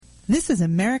This is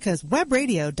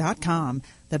americaswebradio.com,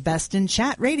 the best in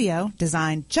chat radio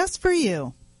designed just for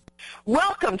you.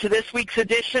 Welcome to this week's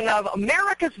edition of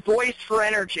America's Voice for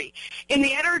Energy. In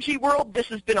the energy world, this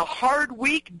has been a hard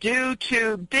week due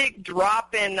to big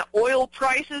drop in oil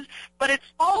prices, but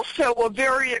it's also a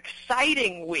very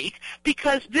exciting week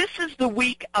because this is the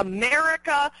week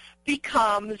America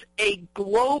becomes a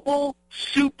global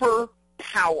superpower.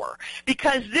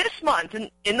 Because this month,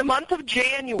 in the month of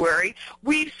January,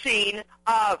 we've seen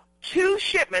two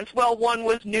shipments. Well, one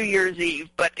was New Year's Eve,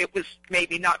 but it was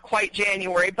maybe not quite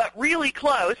January, but really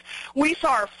close. We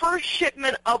saw our first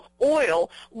shipment of oil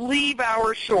leave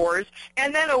our shores,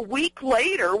 and then a week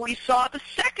later we saw the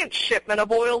second shipment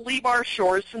of oil leave our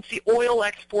shores since the oil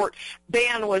export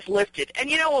ban was lifted.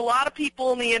 And you know, a lot of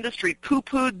people in the industry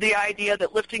poo-pooed the idea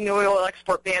that lifting the oil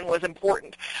export ban was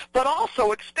important, but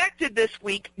also expected this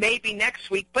week, maybe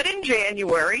next week, but in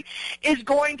January, is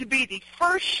going to be the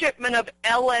first shipment of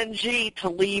LNG to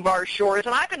leave our shores.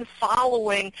 And I've been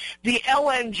following the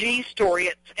LNG story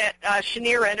at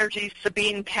Cheniere Energy's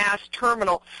Sabine Pass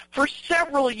terminal for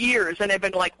several years, and I've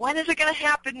been like, when is it going to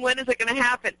happen? When is it going to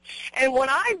happen? And when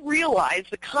I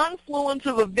realized the confluence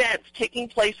of events taking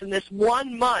place in this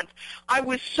 1 month, I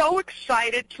was so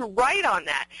excited to write on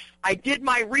that. I did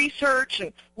my research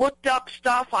and looked up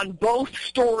stuff on both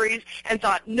stories and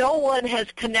thought no one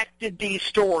has connected these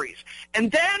stories.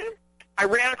 And then I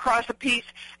ran across a piece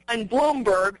in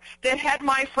Bloomberg that had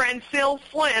my friend Phil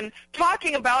Flynn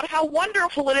talking about how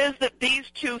wonderful it is that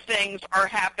these two things are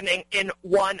happening in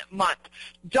 1 month.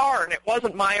 Darn, it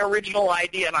wasn't my original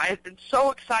idea, and I have been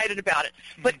so excited about it.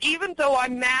 But even though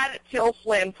I'm mad at Phil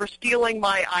Flynn for stealing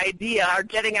my idea or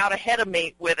getting out ahead of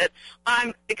me with it,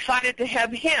 I'm excited to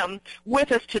have him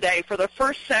with us today for the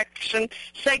first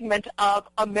segment of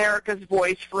America's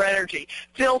Voice for Energy.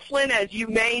 Phil Flynn, as you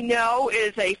may know,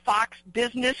 is a Fox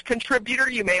Business contributor.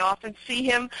 You may often see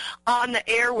him on the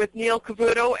air with Neil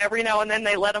Cavuto. Every now and then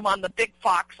they let him on the Big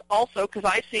Fox also because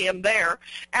I see him there.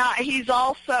 He's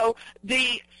also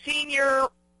the senior,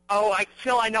 I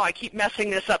keep messing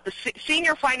this up, the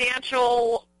senior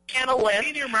financial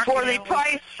analyst for the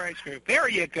Price Group. There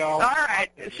you go. All right,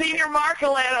 senior market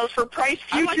analyst for Price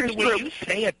Futures Group. I like the way Group. you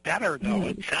say it better, though.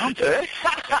 It sounds good.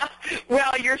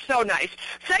 Well, you're so nice.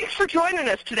 Thanks for joining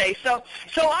us today. So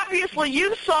obviously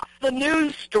you saw the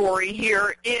news story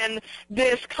here in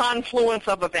this confluence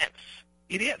of events.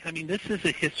 It is. I mean, this is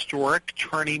a historic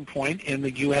turning point in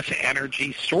the U.S.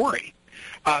 energy story.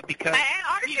 Because and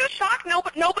aren't you shocked?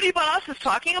 Nobody but us is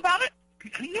talking about it?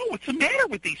 I know, what's the matter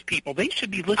with these people? They should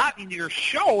be listening to your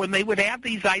show, and they would have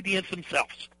these ideas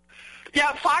themselves.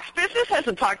 Yeah, Fox Business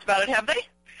hasn't talked about it, have they?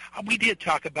 We did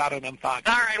talk about it on Fox.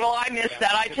 All right, well, I missed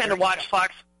that. I tend to watch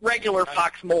regular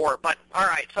Fox more, but all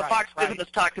right. So Fox Business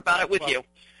talked about it with you.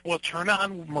 Well, turn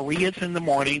on Maria's in the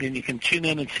morning, and you can tune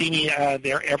in and see me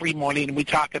there every morning, and we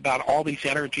talk about all these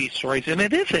energy stories, and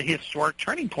it is a historic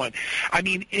turning point. I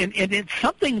mean, and it's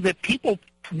something that people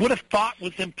would have thought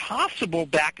was impossible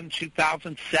back in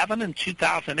 2007 and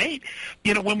 2008.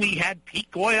 You know, when we had peak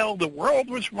oil, the world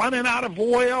was running out of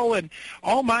oil, and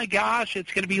oh my gosh,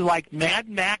 it's going to be like Mad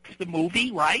Max the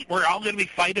movie, right? We're all going to be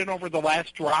fighting over the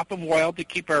last drop of oil to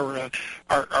keep our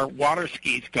water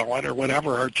skis going or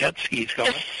whatever, our jet skis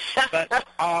going. But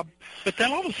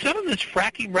then all of a sudden, this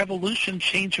fracking revolution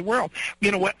changed the world.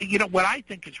 You know what I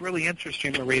think is really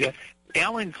interesting, Marita.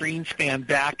 Alan Greenspan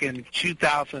back in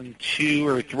 2002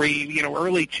 or 3,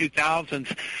 early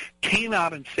 2000s, came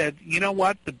out and said, you know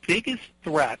what, the biggest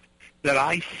threat that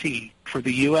I see for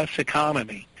the U.S.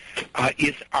 economy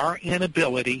is our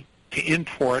inability to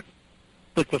import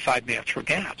liquefied natural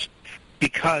gas.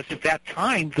 Because at that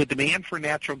time, the demand for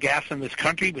natural gas in this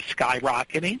country was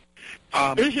skyrocketing.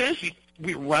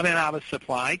 We were running out of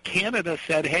supply. Canada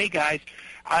said, hey, guys,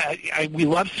 we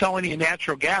love selling you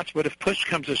natural gas, but if push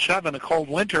comes to shove in a cold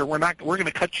winter, we're going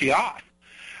to cut you off.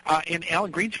 And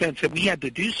Alan Greenspan said we had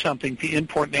to do something to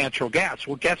import natural gas.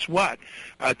 Well, guess what?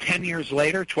 10 years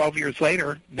later, 12 years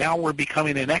later, now we're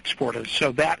becoming an exporter.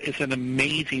 So that is an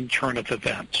amazing turn of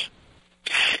events.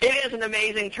 It is an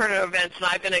amazing turn of events, and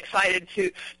I've been excited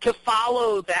to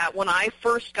follow that. When I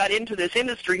first got into this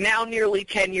industry, now nearly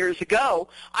 10 years ago,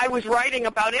 I was writing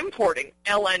about importing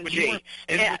LNG.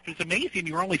 It was amazing.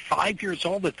 You were only 5 years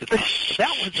old at the time. That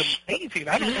was amazing.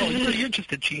 I don't know. You're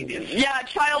just a genius. Yeah,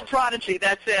 child prodigy.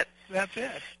 That's it. That's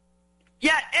it.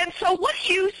 Yeah, and so what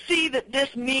do you see that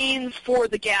this means for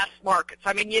the gas markets?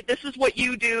 I mean, this is what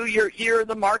you do. You're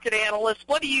the market analyst.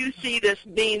 What do you see this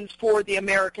means for the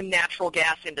American natural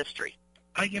gas industry?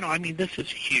 This is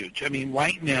huge.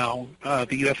 Right now,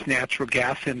 the U.S. natural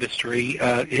gas industry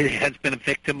it has been a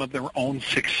victim of their own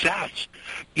success.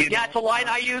 It's a line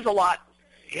I use a lot.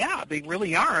 Yeah, they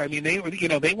really are.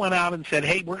 They went out and said,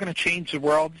 hey, we're going to change the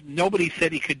world. Nobody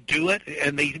said he could do it,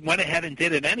 and they went ahead and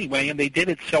did it anyway, and they did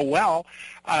it so well,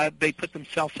 they put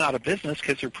themselves out of business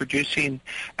because they're producing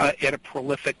at a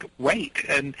prolific rate.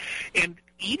 And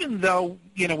even though,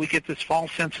 we get this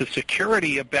false sense of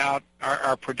security about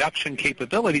our production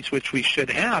capabilities, which we should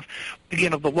have, the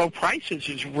low prices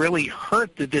has really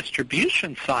hurt the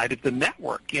distribution side of the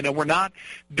network. We're not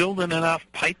building enough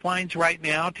pipelines right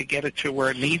now to get it to where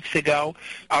it needs to go.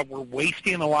 We're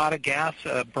wasting a lot of gas,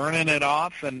 burning it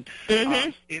off, and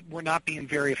we're not being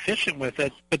very efficient with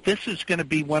it. But this is going to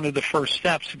be one of the first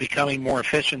steps to becoming more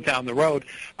efficient down the road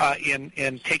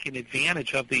in taking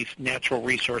advantage of these natural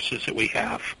resources that we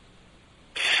have.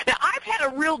 Now, I've had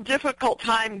a real difficult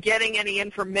time getting any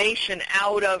information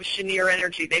out of Cheniere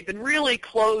Energy. They've been really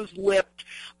closed-lipped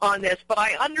on this, but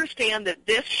I understand that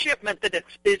this shipment that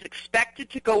is expected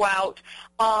to go out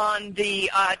on the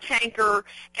tanker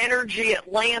Energy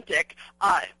Atlantic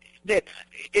that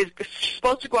is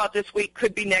supposed to go out this week,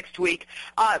 could be next week.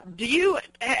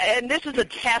 And this is a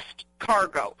test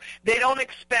cargo. They don't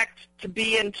expect to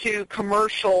be into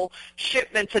commercial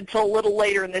shipments until a little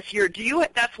later in this year.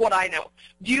 That's what I know.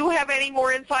 Do you have any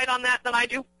more insight on that than I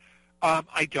do?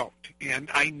 I don't. And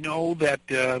I know that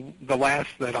the last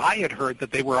that I had heard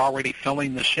that they were already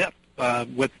filling the ship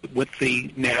with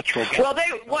the natural gas. Well,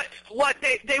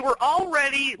 they were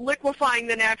already liquefying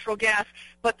the natural gas,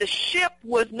 but the ship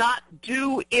was not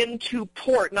due into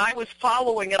port, and I was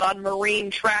following it on Marine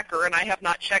Tracker, and I have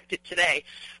not checked it today.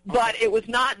 But it was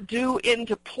not due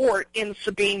into port at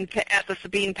the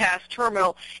Sabine Pass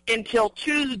terminal until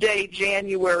Tuesday,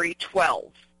 January 12th.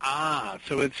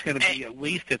 So it's going to be at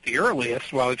least at the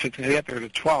earliest. Well, if it's going to get there to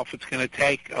 12th, it's going to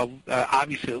take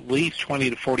obviously at least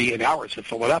 20 to 48 hours to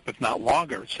fill it up, if not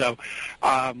longer. So,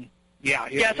 So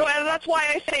that's why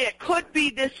I say it could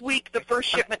be this week. The first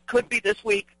shipment could be this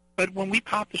week. But when we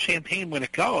pop the champagne when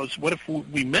it goes, what if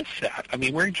we miss that?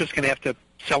 We're just going to have to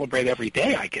celebrate every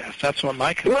day, I guess. That's what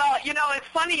my concern. Well, it's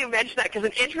funny you mention that, because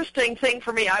an interesting thing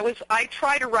for me, I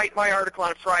try to write my article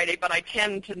on Friday, but I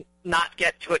tend to not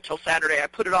get to it till Saturday. I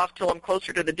put it off till I'm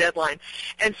closer to the deadline.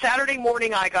 And Saturday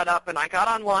morning I got up and I got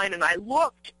online and I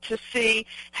looked to see,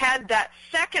 had that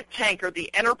second tanker, the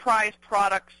Enterprise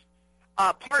Products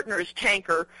Partners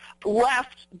tanker,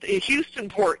 left the Houston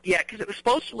port yet, because it was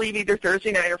supposed to leave either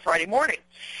Thursday night or Friday morning.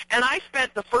 And I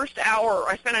spent an hour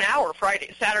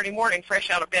Saturday morning, fresh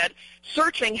out of bed,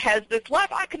 searching, has this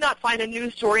left? I could not find a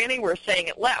news story anywhere saying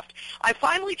it left. I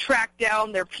finally tracked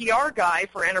down their PR guy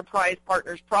for Enterprise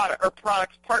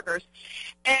Products Partners,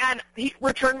 and he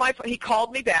returned he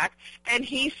called me back, and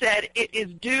he said it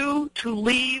is due to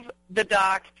leave the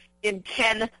dock in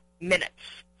 10 minutes.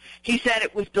 He said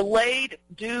it was delayed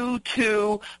due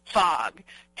to fog.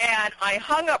 And I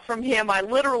hung up from him. I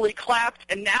literally clapped,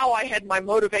 and now I had my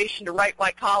motivation to write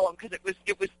my column, because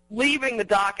it was leaving the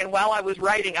dock, and while I was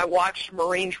writing, I watched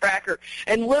Marine Tracker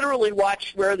and literally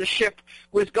watched where the ship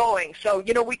was going. So,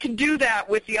 we can do that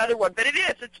with the other one. But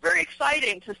it's very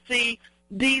exciting to see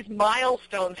these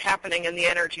milestones happening in the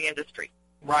energy industry.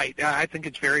 Right. I think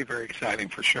it's very, very exciting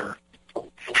for sure.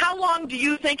 How long do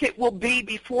you think it will be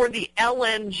before the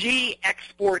LNG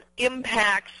export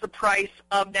impacts the price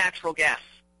of natural gas?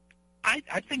 I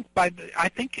think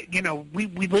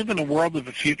we live in a world of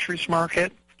a futures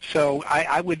market, so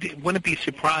I wouldn't be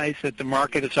surprised that the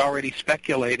market is already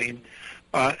speculating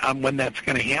on when that's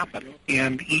going to happen.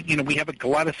 And we have a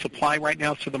glut of supply right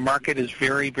now, so the market is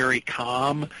very, very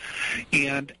calm.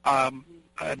 And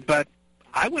but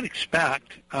I would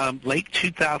expect late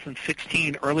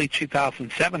 2016, early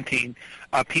 2017,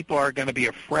 people are going to be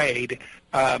afraid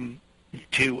to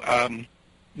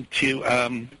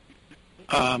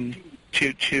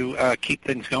keep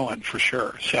things going for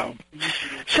sure. So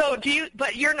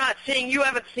but you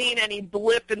haven't seen any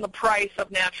blip in the price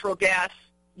of natural gas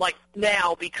like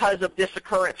now because of this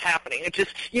occurrence happening. It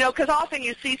just, because often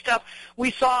you see stuff,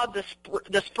 we saw the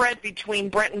spread between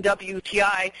Brent and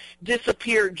WTI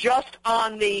disappear just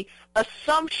on the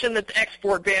assumption that the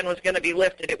export ban was going to be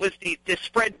lifted. It was the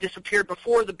spread disappeared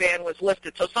before the ban was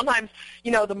lifted. So sometimes,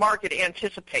 the market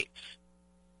anticipates.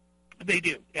 They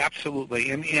do,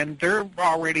 absolutely. And they're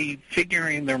already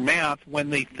figuring their math when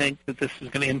they think that this is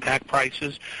going to impact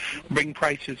prices, bring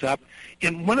prices up.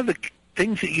 And one of the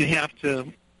things that you have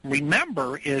to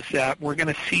remember is that we're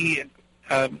going to see,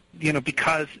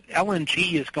 because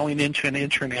LNG is going into an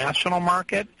international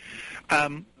market,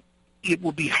 it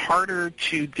will be harder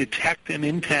to detect an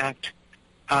impact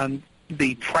on,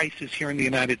 the prices here in the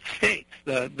United States,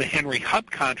 the Henry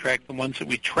Hub contract, the ones that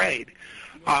we trade,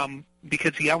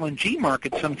 because the LNG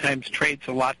market sometimes trades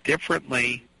a lot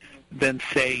differently than,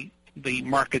 say, the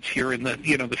markets here in the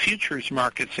the futures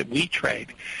markets that we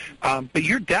trade. But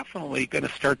you're definitely going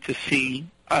to start to see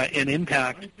an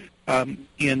impact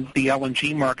in the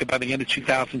LNG market by the end of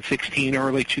 2016,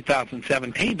 early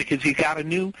 2017, because you got a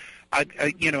new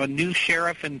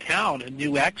sheriff in town, a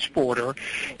new exporter.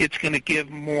 It's going to give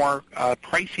more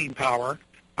pricing power.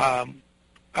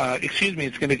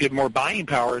 It's going to give more buying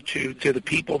power to the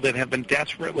people that have been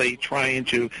desperately trying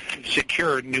to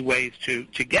secure new ways to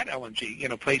get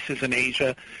LNG. Places in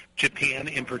Asia, Japan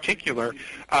in particular.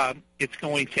 It's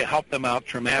going to help them out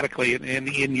dramatically, and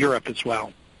in Europe as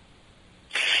well.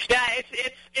 Yeah,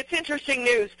 it's interesting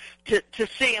news to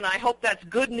see, and I hope that's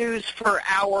good news for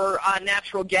our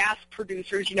natural gas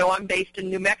producers. I'm based in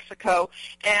New Mexico,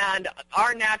 and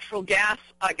our natural gas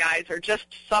guys are just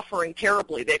suffering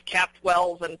terribly. They've capped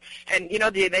wells, and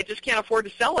they just can't afford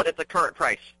to sell it at the current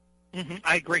price. Mm-hmm.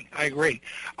 I agree.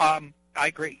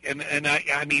 And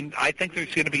I mean, I think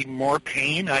there's going to be more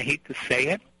pain, I hate to say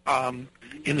it,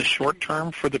 in the short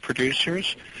term for the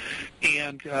producers.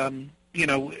 And,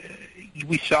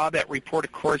 we saw that report,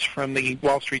 of course, from the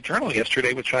Wall Street Journal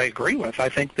yesterday, which I agree with. I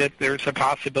think that there's a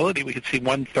possibility we could see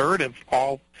 1/3 of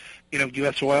all,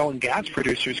 U.S. oil and gas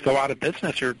producers go out of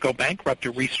business or go bankrupt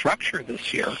or restructure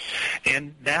this year.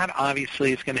 And that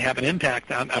obviously is going to have an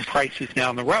impact on prices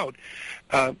down the road.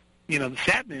 The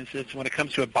sad news is when it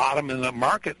comes to a bottom in a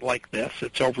market like this,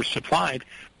 it's oversupplied,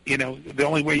 the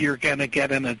only way you're going to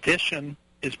get an addition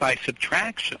is by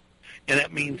subtraction. And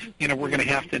that means, we're going to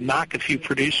have to knock a few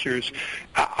producers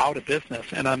out of business.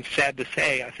 And I'm sad to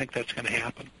say I think that's going to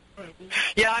happen.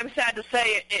 Yeah, I'm sad to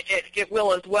say it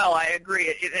will as well. I agree.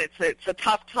 It's a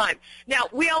tough time. Now,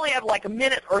 we only have like a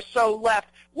minute or so left.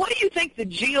 What do you think the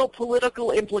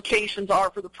geopolitical implications are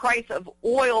for the price of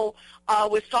oil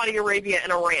with Saudi Arabia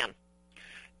and Iran?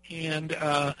 And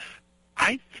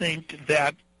I think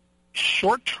that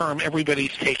short term,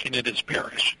 everybody's taking it as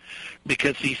bearish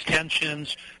because these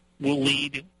tensions will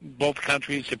lead both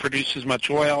countries to produce as much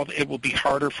oil. It will be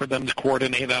harder for them to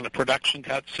coordinate on a production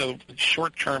cut. So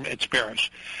short term, it's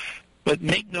bearish. But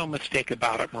make no mistake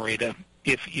about it, Marita.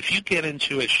 If you get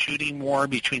into a shooting war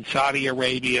between Saudi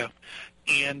Arabia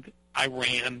and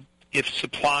Iran, if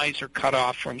supplies are cut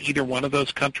off from either one of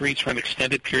those countries for an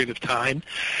extended period of time,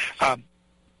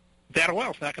 that oil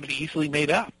is not going to be easily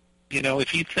made up.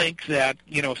 If you think that,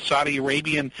 Saudi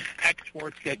Arabian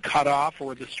exports get cut off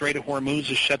or the Strait of Hormuz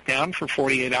is shut down for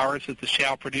 48 hours, that the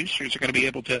shale producers are going to be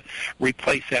able to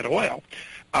replace that oil,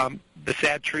 the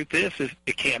sad truth is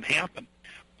it can't happen.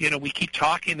 We keep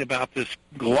talking about this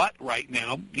glut right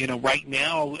now. Right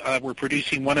now we're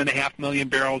producing 1.5 million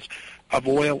barrels of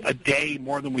oil a day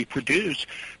more than we produce.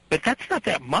 But that's not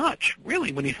that much,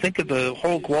 really. When you think of the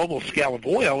whole global scale of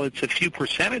oil, it's a few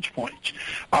percentage points.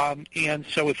 And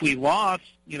so if we lost,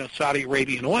 Saudi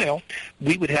Arabian oil,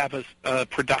 we would have a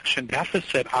production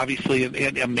deficit, obviously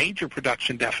a major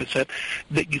production deficit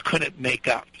that you couldn't make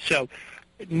up. So,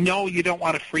 no, you don't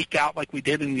want to freak out like we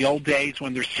did in the old days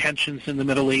when there's tensions in the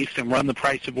Middle East and run the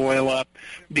price of oil up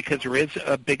because there is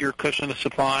a bigger cushion of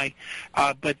supply.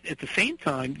 But at the same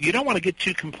time, you don't want to get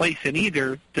too complacent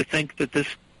either to think that this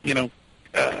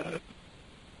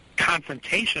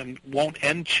confrontation won't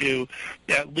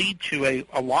lead to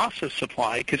a loss of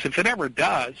supply, because if it ever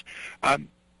does,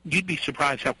 you'd be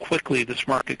surprised how quickly this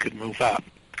market could move up.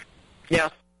 Yeah.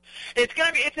 It's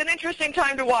an interesting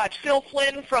time to watch. Phil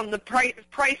Flynn from the Price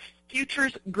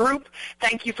Futures Group,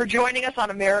 thank you for joining us on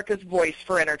America's Voice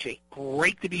for Energy.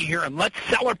 Great to be here, and let's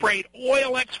celebrate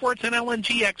oil exports and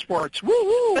LNG exports.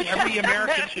 Woo-hoo! Every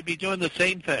American should be doing the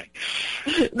same thing.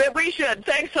 We should.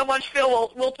 Thanks so much,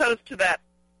 Phil. We'll toast to that.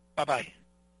 Bye-bye.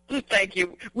 Thank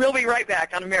you. We'll be right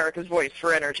back on America's Voice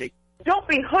for Energy. Don't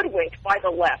be hoodwinked by the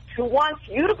left, who wants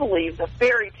you to believe the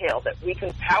fairy tale that we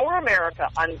can power America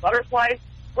on butterflies,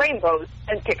 rainbows,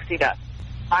 and pixie dust.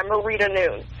 I'm Marita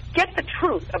Noon. Get the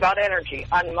truth about energy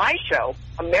on my show,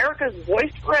 America's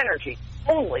Voice for Energy,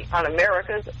 only on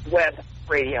America's Web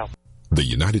Radio. The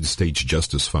United States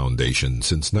Justice Foundation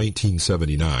since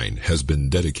 1979 has been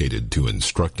dedicated to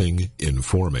instructing,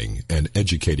 informing, and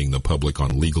educating the public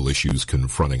on legal issues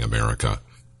confronting America.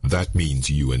 That means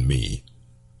you and me.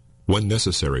 When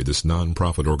necessary, this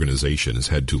nonprofit organization has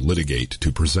had to litigate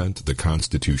to present the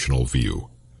constitutional view.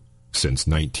 Since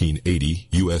 1980,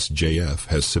 USJF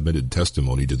has submitted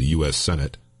testimony to the U.S.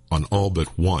 Senate on all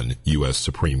but one U.S.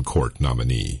 Supreme Court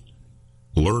nominee.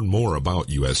 Learn more about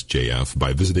USJF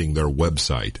by visiting their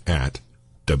website at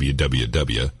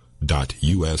www.usjf.org.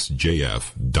 www.usjf.net.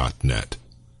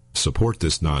 Support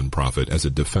this nonprofit as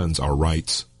it defends our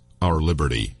rights, our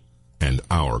liberty, and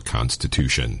our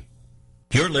Constitution.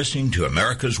 You're listening to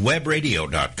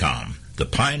AmericasWebRadio.com, the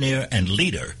pioneer and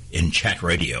leader in chat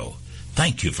radio.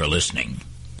 Thank you for listening.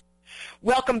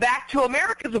 Welcome back to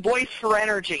America's Voice for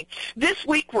Energy. This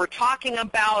week we're talking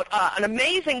about an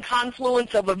amazing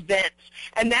confluence of events,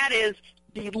 and that is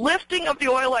the lifting of the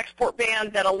oil export ban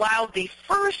that allowed the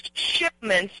first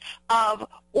shipments of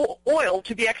oil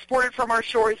to be exported from our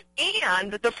shores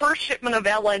and the first shipment of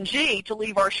LNG to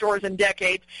leave our shores in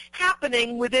decades,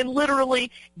 happening within literally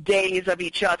days of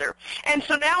each other. And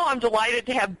so now I'm delighted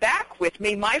to have back with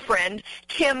me my friend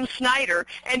Tim Snyder.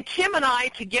 And Tim and I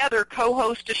together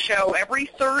co-host a show every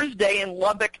Thursday in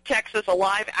Lubbock, Texas, a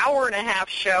live hour-and-a-half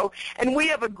show. And we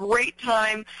have a great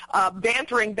time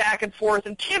bantering back and forth.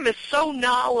 And Tim is so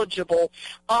knowledgeable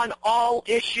on all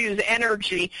issues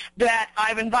energy that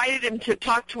I've invited him to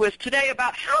talk to us today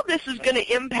about how this is going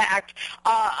to impact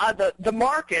the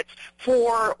markets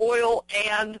for oil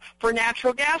and for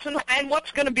natural gas, and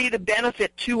what's going to be the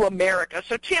benefit to America.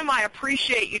 So, Tim, I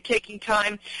appreciate you taking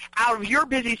time out of your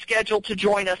busy schedule to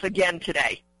join us again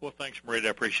today. Well, thanks, Marita. I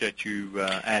appreciate you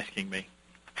asking me.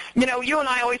 You know, you and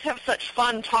I always have such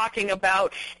fun talking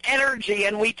about energy,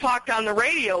 and we talked on the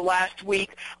radio last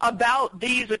week about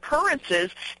these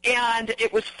occurrences, and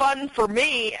it was fun for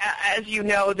me, as you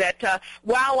know, that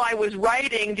while I was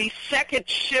writing, the second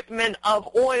shipment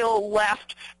of oil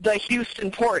left the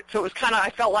Houston port. So it was kind of, I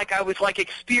felt like I was like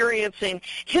experiencing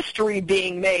history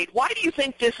being made. Why do you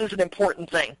think this is an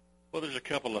important thing? Well, there's a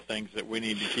couple of things that we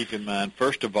need to keep in mind.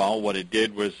 First of all, what it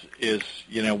did we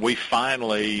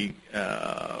finally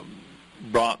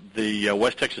brought the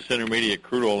West Texas Intermediate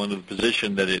crude oil into the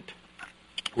position that it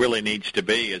really needs to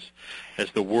be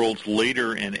as the world's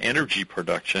leader in energy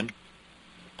production,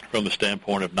 from the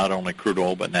standpoint of not only crude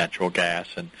oil but natural gas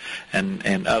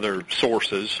and other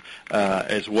sources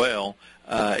as well.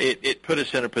 It put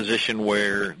us in a position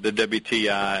where the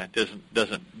WTI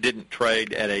didn't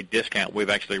trade at a discount. We've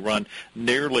actually run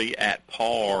nearly at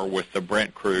par with the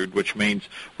Brent crude, which means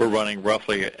we're running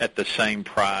roughly at the same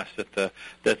price that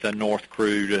the North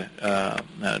crude,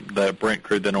 the Brent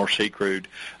crude, the North Sea crude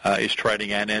is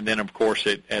trading at. And then, of course,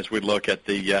 as we look at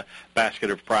the basket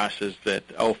of prices that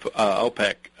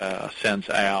OPEC sends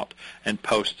out and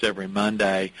posts every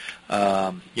Monday,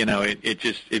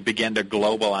 it began to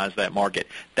globalize that market.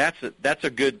 That's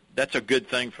a good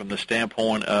thing from the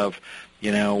standpoint of,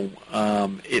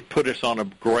 it put us on a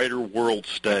greater world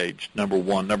stage, number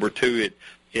one. Number two,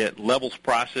 it levels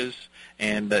prices,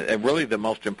 and really the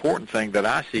most important thing that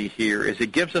I see here is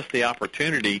it gives us the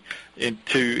opportunity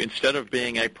to, instead of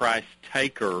being a price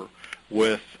taker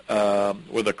with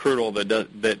a crude oil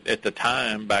that at the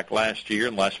time back last year,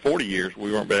 in the last 40 years,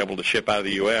 we weren't able to ship out of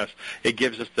the U.S., it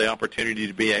gives us the opportunity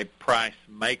to be a price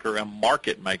maker, a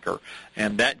market maker,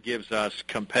 and that gives us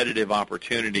competitive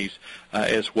opportunities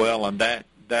as well, and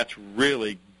that's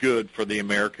really good for the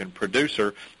American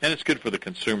producer, and it's good for the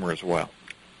consumer as well.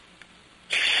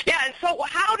 Yeah, and so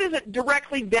how does it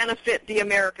directly benefit the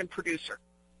American producer?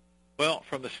 Well,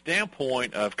 from the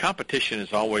standpoint of competition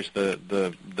is always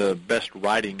the best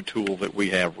writing tool that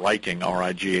we have, writing,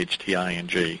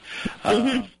 R-I-G-H-T-I-N-G.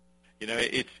 Mm-hmm.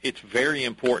 It's very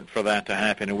important for that to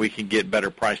happen, and we can get better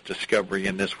price discovery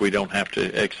in this. We don't have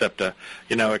to accept a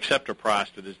price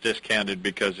that is discounted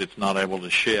because it's not able to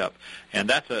ship, and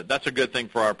that's a good thing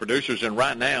for our producers. And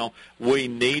right now, we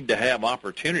need to have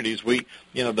opportunities. The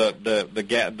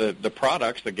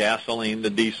products, the gasoline,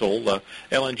 the diesel, the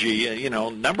LNG,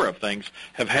 a number of things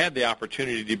have had the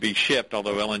opportunity to be shipped.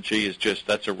 Although LNG is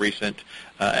that's a recent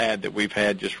ad that we've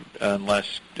had just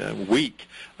last week.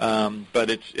 But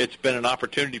it's been an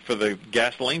opportunity for the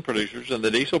gasoline producers and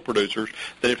the diesel producers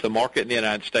that if the market in the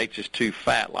United States is too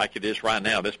fat, like it is right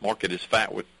now, this market is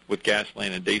fat with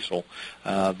gasoline and diesel.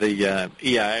 The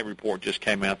EIA report just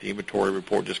came out, the inventory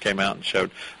report just came out and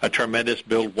showed a tremendous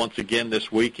build once again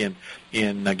this week in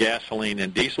gasoline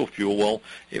and diesel fuel. Well,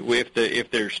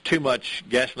 if there's too much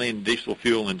gasoline and diesel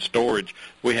fuel in storage,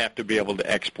 we have to be able to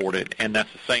export it, and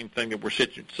that's the same thing that we're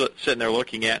sitting there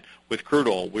looking at with crude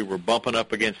oil. We were bumping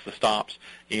up against the stops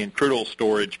in crude oil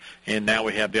storage, and now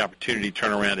we have the opportunity to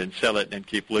turn around and sell it and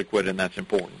keep liquid, and that's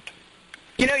important.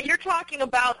 You're talking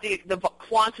about the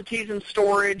quantities in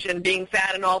storage and being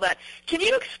fat and all that. Can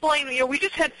you explain? We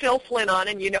just had Phil Flynn on,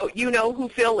 and you know who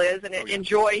Phil is, and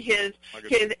enjoy his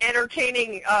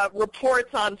entertaining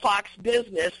reports on Fox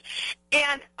Business.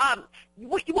 And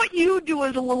what you do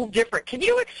is a little different. Can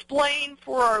you explain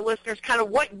for our listeners kind of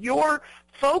what your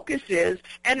focus is.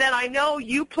 And then I know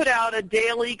you put out a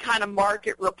daily kind of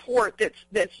market report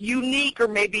that's unique or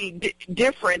maybe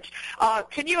different.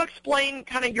 Can you explain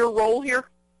kind of your role here?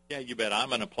 Yeah, you bet.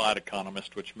 I'm an applied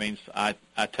economist, which means I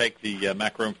take the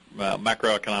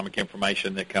macroeconomic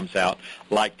information that comes out,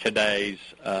 like today's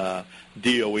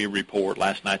DOE report,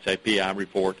 last night's API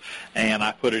report, and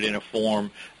I put it in a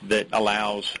form that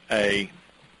allows a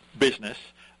business,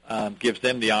 gives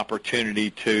them the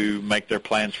opportunity to make their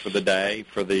plans for the day,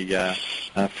 for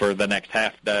the next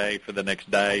half day, for the next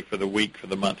day, for the week, for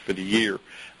the month, for the year.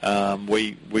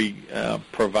 We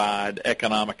provide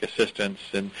economic assistance,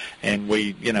 and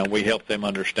we help them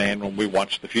understand when we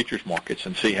watch the futures markets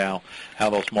and see how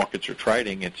those markets are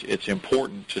trading. It's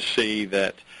important to see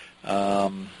that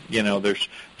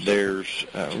there's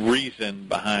reason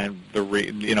behind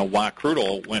why crude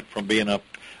oil went from being up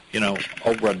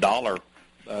over $1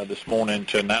 this morning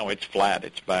to now it's flat.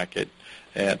 It's back at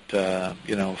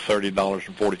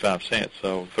 $30.45.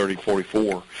 So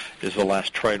 30.44 is the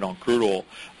last trade on crude oil.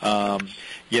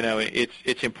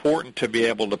 It's important to be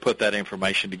able to put that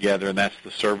information together, and that's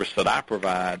the service that I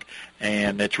provide.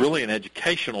 And it's really an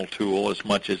educational tool as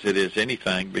much as it is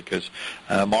anything, because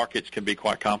markets can be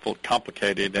quite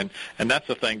complicated. And that's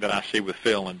the thing that I see with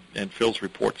Phil and Phil's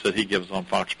reports that he gives on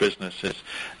Fox Business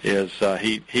is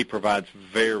he provides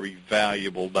very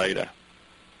valuable data.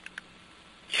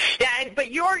 Yeah,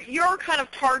 but you're kind of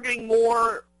targeting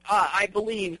more, I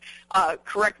believe,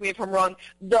 correct me if I'm wrong,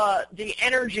 the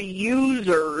energy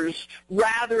users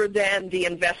rather than the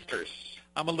investors.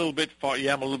 I'm a little bit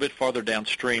farther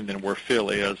downstream than where Phil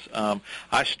is.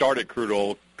 I started crude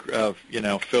oil.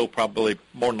 Phil probably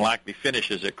more than likely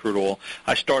finishes at crude oil.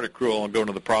 I started crude oil and go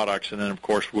into the products, and then of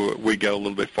course we go a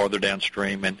little bit farther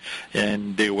downstream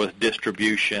and deal with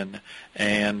distribution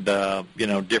and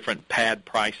different pad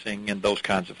pricing and those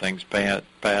kinds of things.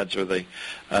 Pads are the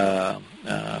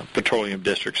petroleum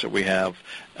districts that we have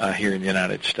here in the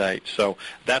United States. So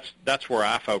that's where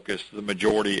I focus the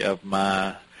majority of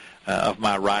my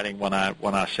writing when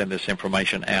I send this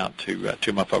information out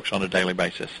to my folks on a daily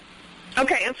basis.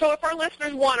 Okay, and so if our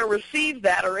listeners want to receive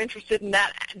that or interested in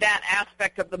that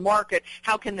aspect of the market,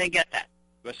 how can they get that?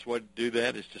 The best way to do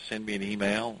that is to send me an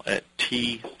email at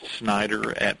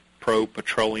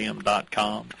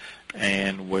tsnyder@propetroleum.com,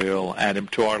 and we'll add them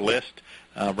to our list.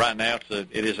 Right now, it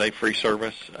is a free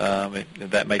service.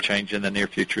 That may change in the near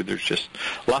future. There's just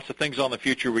lots of things on the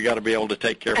future. We got to be able to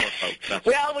take care of our folks.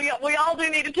 Well, we all do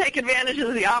need to take advantage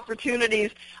of the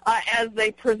opportunities as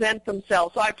they present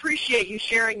themselves. So I appreciate you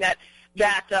sharing that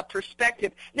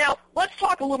perspective. Now, let's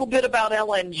talk a little bit about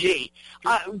LNG.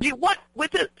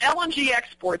 With the LNG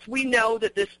exports, we know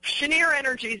that this Cheniere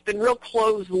Energy has been real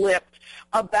close-lipped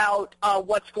about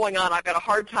what's going on. I've got a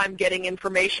hard time getting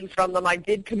information from them. I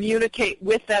did communicate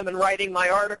with them in writing my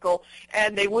article,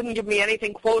 and they wouldn't give me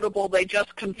anything quotable. They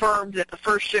just confirmed that the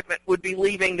first shipment would be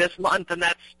leaving this month, and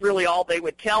that's really all they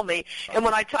would tell me. And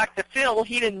when I talked to Phil,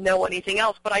 he didn't know anything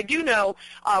else. But I do know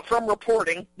from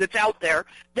reporting that's out there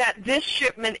that this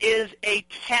shipment is a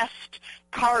test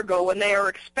cargo, and they are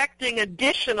expecting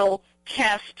additional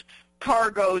test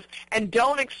cargoes and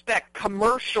don't expect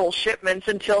commercial shipments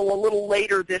until a little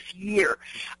later this year.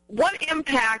 What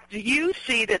impact do you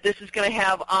see that this is going to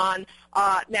have on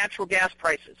natural gas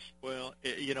prices? Well,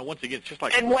 once again, it's just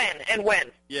like... And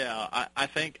when? Yeah,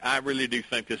 I really do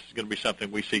think this is going to be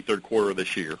something we see third quarter of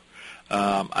this year.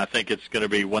 I think it's going to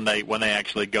be when they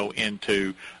actually go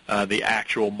into the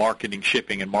actual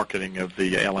shipping and marketing of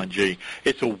the LNG.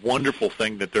 It's a wonderful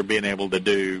thing that they're being able to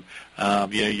do.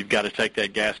 You've got to take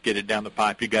that gas, get it down the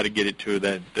pipe. You've got to get it to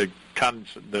the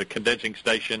condensing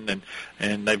station,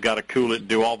 and they've got to cool it and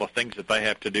do all the things that they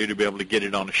have to do to be able to get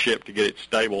it on a ship to get it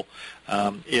stable.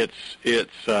 I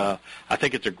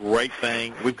think it's a great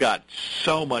thing. We've got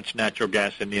so much natural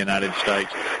gas in the United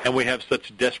States, and we have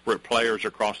such desperate players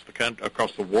across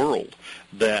the world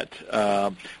that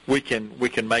we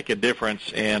can make a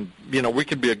difference, and we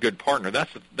can be a good partner.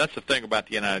 That's the thing about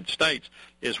the United States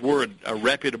is we're a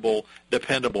reputable,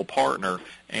 dependable partner,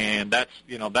 and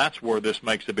that's where this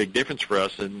makes a big difference for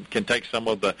us and can take some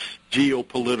of the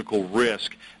geopolitical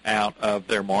risk out of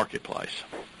their marketplace.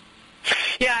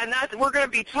 Yeah, and we're going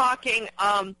to be talking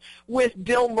with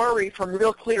Bill Murray from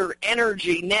Real Clear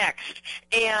Energy next,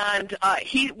 and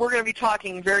we're going to be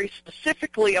talking very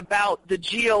specifically about the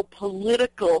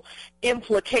geopolitical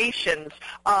implications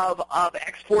of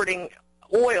exporting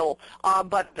oil,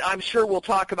 but I'm sure we'll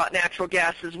talk about natural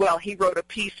gas as well. He wrote a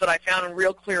piece that I found in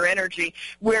Real Clear Energy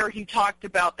where he talked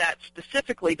about that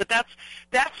specifically, but that's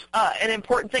an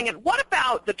important thing. And what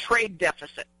about the trade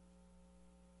deficit?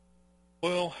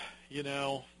 Well,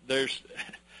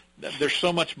 there's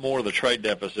so much more of the trade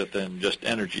deficit than just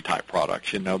energy-type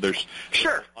products. There's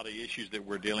a lot of issues that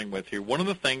we're dealing with here. One of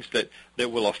the things that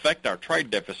will affect our trade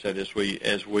deficit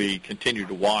as we continue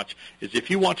to watch is if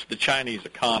you watch the Chinese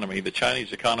economy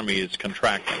is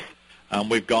contracting.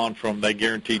 We've gone from they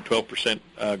guaranteed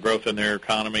 12% growth in their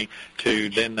economy to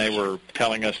then they were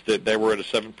telling us that they were at a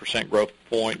 7% growth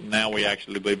point, and now we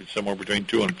actually believe it's somewhere between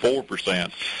 2 and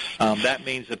 4%. That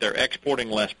means that they're exporting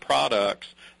less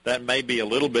products. That may be a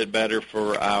little bit better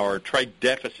for our trade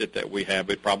deficit that we have.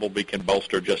 It probably can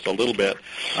bolster just a little bit.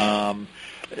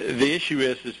 The issue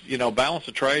is balance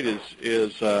of trade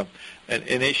is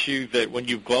an issue that when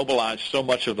you've globalized so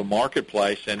much of the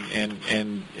marketplace, and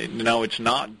it's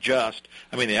not just,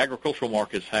 the agricultural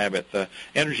markets have it, the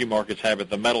energy markets have it,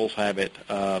 the metals have it,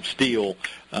 steel,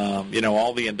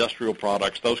 all the industrial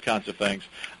products, those kinds of things.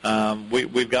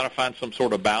 We've got to find some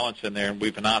sort of balance in there, and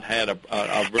we've not had a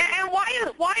And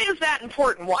why is that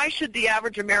important? Why should the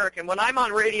average American, when I'm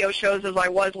on radio shows as I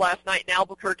was last night in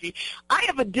Albuquerque, I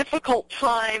have a difficult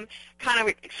time kind of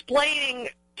explaining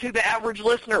to the average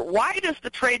listener, why does the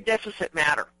trade deficit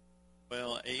matter?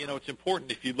 Well, it's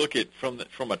important if you look at from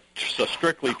a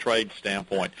strictly trade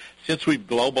standpoint. Since we've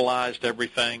globalized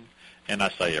everything, and I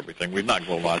say everything, we've not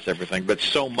globalized everything, but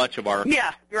so much of our...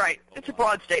 Yeah, right. It's a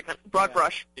broad statement, broad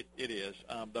brush. It is.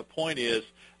 The point is,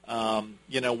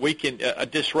 we can a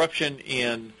disruption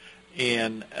in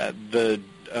the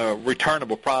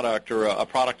returnable product or a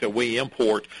product that we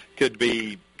import could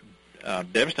be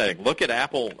devastating. Look at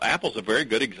Apple. Apple's a very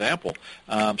good example.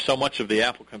 So much of the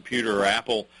Apple computer or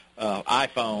Apple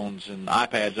iPhones and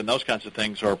iPads and those kinds of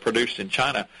things are produced in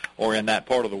China or in that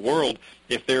part of the world.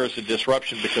 If there is a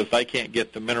disruption because they can't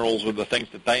get the minerals or the things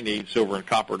that they need, silver and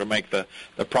copper, to make the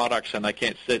products, and they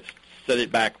can't set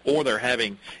it back, or they're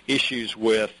having issues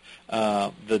with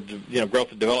the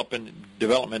growth and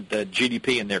development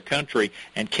GDP in their country,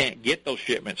 and can't get those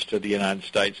shipments to the United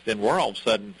States, then we're all of a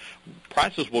sudden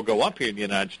prices will go up here in the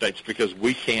United States because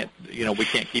we can't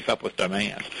keep up with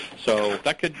demand. So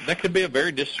that could be a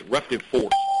very disruptive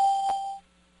force.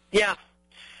 Yeah.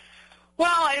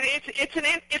 Well,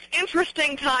 it's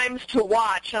interesting times to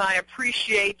watch, and I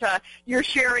appreciate your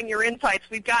sharing your insights.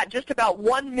 We've got just about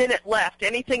 1 minute left.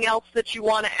 Anything else that you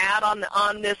want to add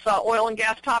on this oil and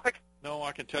gas topic? No,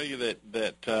 I can tell you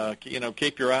that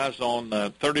keep your eyes on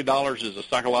 $30 is a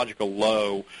psychological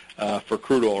low for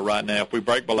crude oil right now. If we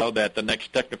break below that, the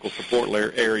next technical support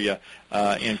area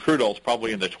in crude oil is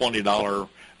probably in the $20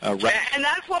 range. And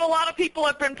that's what a lot of people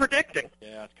have been predicting.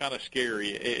 Yeah, it's kind of scary.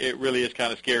 It really is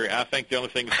kind of scary. I think the only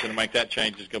thing that's going to make that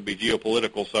change is going to be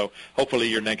geopolitical. So hopefully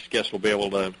your next guest will be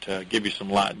able to give you some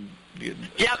light.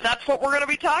 Yeah, that's what we're going to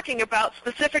be talking about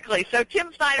specifically. So,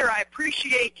 Tim Snyder, I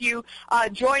appreciate you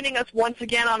joining us once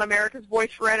again on America's Voice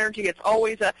for Energy. It's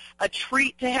always a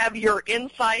treat to have your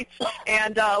insights,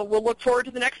 and we'll look forward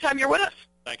to the next time you're with us.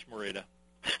 Thanks, Marita.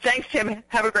 Thanks, Tim.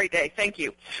 Have a great day. Thank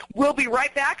you. We'll be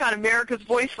right back on America's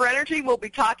Voice for Energy. We'll be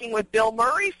talking with Bill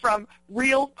Murray from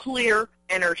Real Clear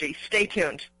Energy. Stay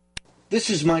tuned.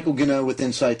 This is Michael Gano with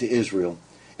Insight to Israel.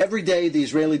 Every day, the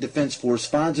Israeli Defense Force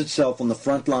finds itself on the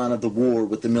front line of the war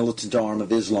with the militant arm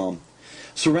of Islam.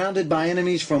 Surrounded by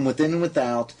enemies from within and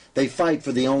without, they fight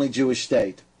for the only Jewish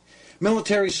state.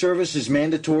 Military service is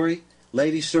mandatory,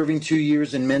 ladies serving 2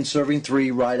 years and men serving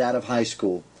 3 right out of high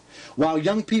school. While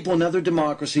young people in other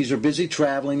democracies are busy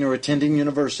traveling or attending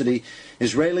university,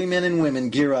 Israeli men and women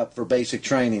gear up for basic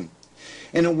training.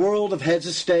 In a world of heads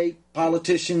of state,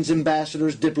 politicians,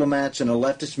 ambassadors, diplomats, and a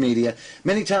leftist media,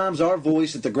 many times our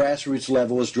voice at the grassroots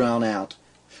level is drowned out.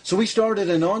 So we started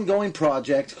an ongoing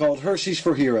project called Hershey's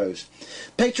for Heroes.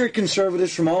 Patriot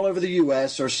conservatives from all over the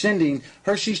U.S. are sending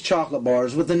Hershey's chocolate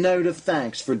bars with a note of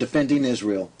thanks for defending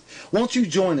Israel. Won't you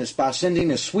join us by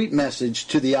sending a sweet message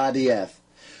to the IDF?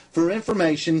 For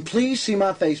information, please see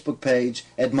my Facebook page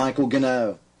at Michael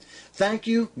Gano. Thank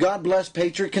you, God bless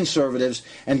Patriot conservatives,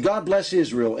 and God bless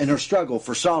Israel in her struggle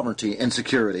for sovereignty and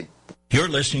security. You're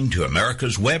listening to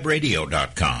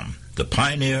AmericasWebRadio.com, the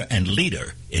pioneer and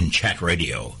leader in chat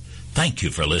radio. Thank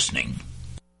you for listening.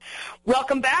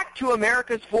 Welcome back to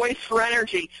America's Voice for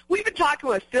Energy. We've been talking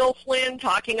with Phil Flynn,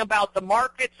 talking about the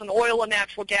markets and oil and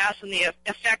natural gas and the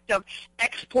effect of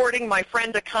exporting. My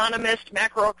friend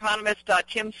macroeconomist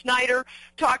Tim Snyder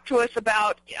talked to us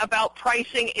about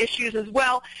pricing issues as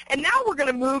well. And now we're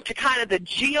going to move to kind of the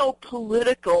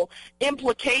geopolitical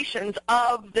implications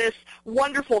of this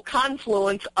wonderful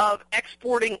confluence of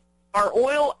exporting our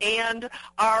oil and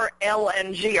our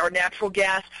LNG, our natural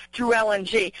gas through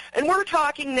LNG. And we're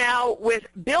talking now with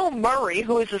Bill Murray,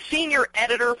 who is a senior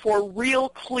editor for Real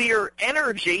Clear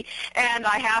Energy. And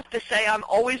I have to say, I'm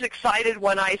always excited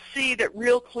when I see that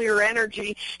Real Clear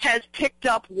Energy has picked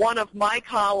up one of my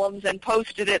columns and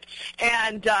posted it.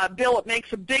 And, Bill, it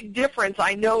makes a big difference.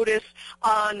 I notice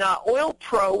on Oil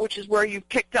Pro, which is where you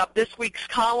picked up this week's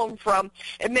column from,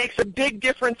 it makes a big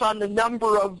difference on the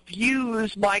number of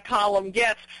views my column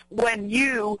gets when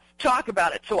you talk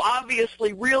about it. So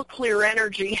obviously Real Clear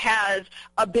Energy has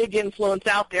a big influence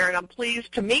out there, and I'm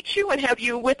pleased to meet you and have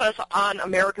you with us on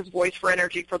America's Voice for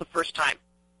Energy for the first time.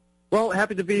 Well,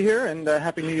 happy to be here, and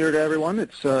Happy New Year to everyone.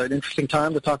 It's an interesting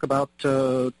time to talk about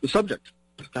the subject.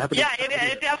 It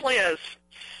definitely is.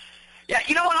 Yeah,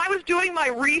 you know, when I was doing my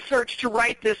research to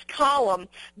write this column,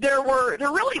 there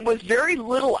really was very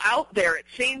little out there. It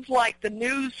seems like the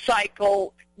news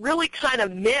cycle really kind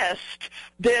of missed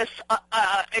this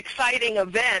exciting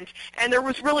event, and there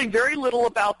was really very little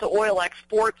about the oil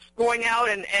exports going out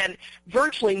and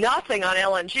virtually nothing on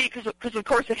LNG because of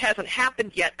course it hasn't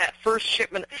happened yet. That first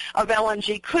shipment of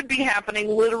LNG could be happening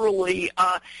literally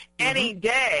any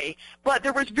day, but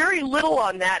there was very little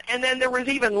on that, and then there was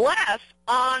even less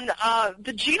on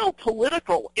the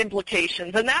geopolitical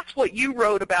implications, and that's what you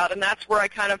wrote about, and that's where I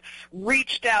kind of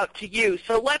reached out to you.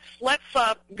 So let's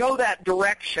go that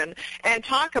direction and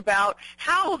talk about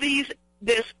how this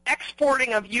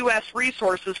exporting of U.S.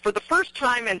 resources, for the first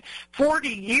time in 40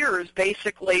 years,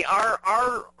 basically,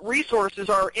 our resources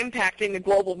are impacting the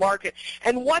global market,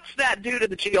 and what's that do to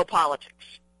the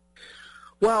geopolitics?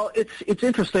 Well, it's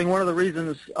interesting. One of the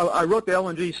reasons I wrote the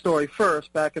LNG story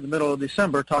first back in the middle of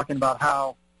December, talking about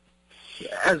how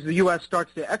as the U.S.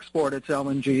 starts to export its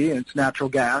LNG and its natural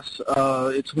gas,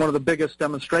 it's one of the biggest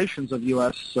demonstrations of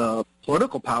U.S.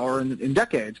 Political power in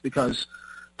decades, because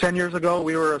 10 years ago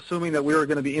we were assuming that we were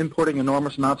going to be importing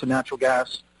enormous amounts of natural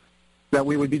gas, that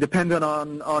we would be dependent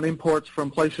on imports from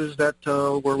places that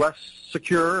were less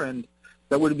secure, and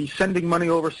that would be sending money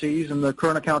overseas, and the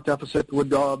current account deficit would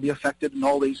be affected, and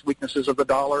all these weaknesses of the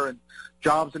dollar and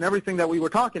jobs and everything that we were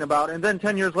talking about. And then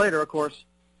 10 years later, of course,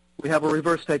 we have a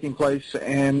reverse taking place,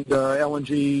 and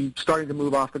LNG starting to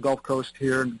move off the Gulf Coast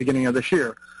here in the beginning of this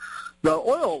year. The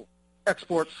oil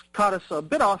exports caught us a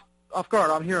bit off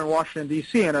guard. I'm here in Washington,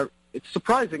 D.C., and it's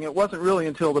surprising. It wasn't really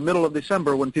until the middle of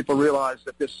December when people realized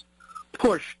that this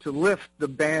push to lift the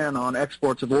ban on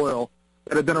exports of oil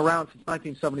that had been around since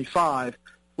 1975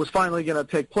 was finally going to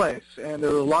take place. And there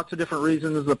were lots of different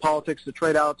reasons, the politics, the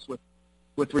trade-outs with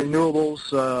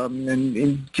renewables,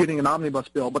 and getting an omnibus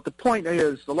bill. But the point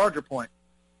is, the larger point,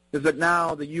 is that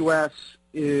now the U.S.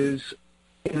 is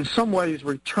in some ways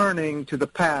returning to the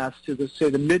past, to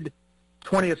the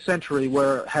mid-20th century,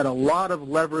 where it had a lot of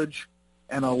leverage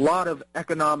and a lot of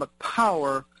economic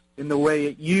power in the way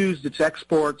it used its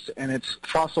exports and its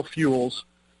fossil fuels.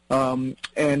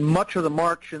 And much of the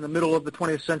march in the middle of the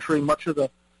 20th century, much of the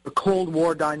Cold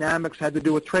War dynamics had to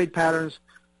do with trade patterns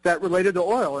that related to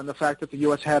oil, and the fact that the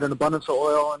U.S. had an abundance of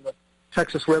oil, and the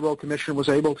Texas Railroad Commission was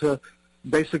able to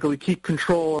basically keep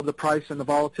control of the price and the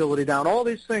volatility down. All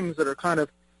these things that are kind of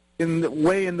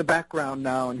way in the background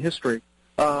now in history,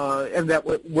 and that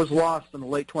was lost in the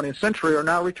late 20th century, are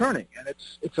now returning. And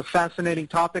it's a fascinating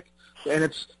topic, and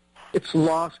it's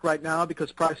lost right now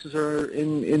because prices are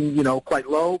in quite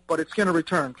low, but it's going to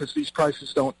return because these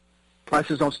prices don't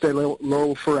stay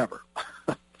low forever.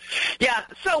 Yeah.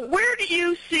 So where do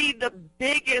you see the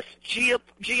biggest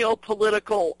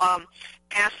geopolitical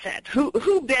asset?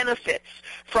 Who benefits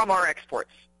from our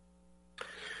exports?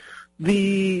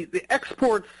 The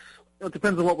exports, it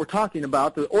depends on what we're talking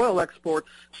about. The oil exports,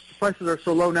 the prices are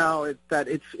so low now that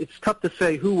it's tough to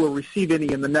say who will receive any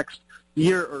in the next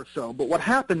year or so. But what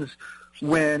happens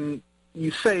when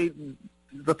you say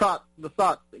the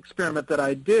thought experiment that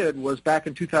I did was back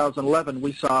in 2011,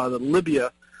 we saw the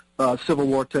Libya civil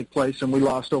war take place, and we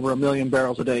lost over 1 million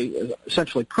barrels a day,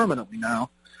 essentially permanently now.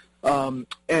 And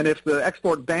if the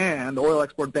oil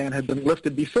export ban had been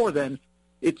lifted before then,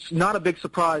 it's not a big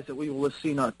surprise that we will have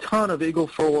seen a ton of Eagle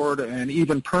Ford and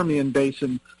even Permian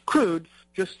Basin crude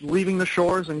just leaving the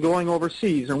shores and going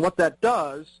overseas. And what that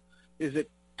does is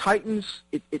it tightens,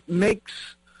 it makes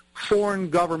foreign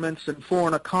governments and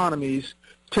foreign economies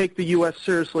take the U.S.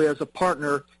 seriously as a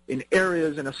partner in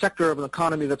areas, in a sector of an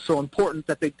economy that's so important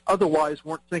that they otherwise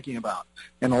weren't thinking about,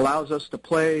 and allows us to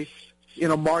play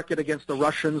in a market against the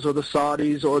Russians or the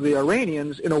Saudis or the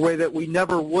Iranians in a way that we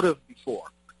never would have before.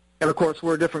 And, of course,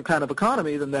 we're a different kind of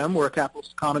economy than them. We're a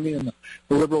capitalist economy and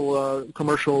a liberal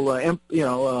commercial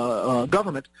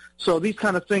government. So these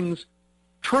kind of things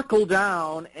trickle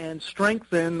down and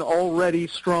strengthen already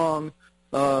strong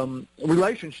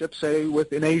relationships, say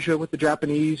in Asia with the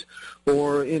Japanese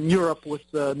or in Europe with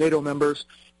NATO members.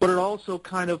 But it also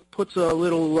kind of puts a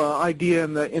little idea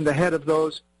in the head of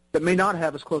those that may not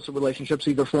have as close of relationships,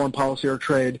 either foreign policy or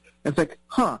trade, and think,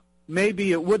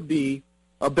 maybe it would be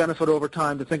a benefit over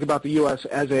time to think about the U.S.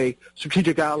 as a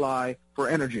strategic ally for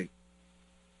energy.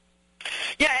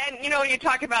 Yeah, and, you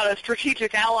talk about a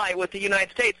strategic ally with the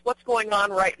United States. What's going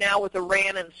on right now with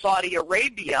Iran and Saudi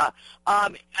Arabia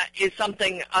is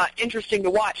something interesting to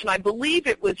watch. And I believe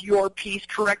it was your piece,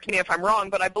 correct me if I'm wrong,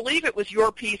 but I believe it was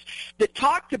your piece that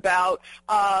talked about,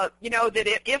 that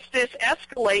if this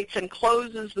escalates and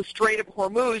closes the Strait of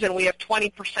Hormuz and we have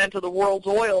 20% of the world's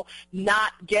oil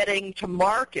not getting to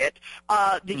market,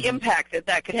 the impact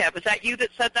that could have. Is that you that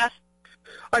said that?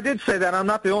 I did say that. I'm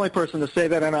not the only person to say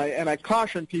that, and I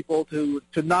caution people to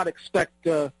not expect.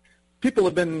 People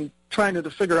have been trying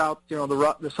to figure out,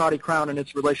 the Saudi crown and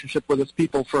its relationship with its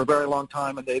people for a very long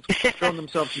time, and they've shown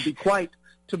themselves to be quite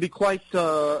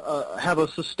have a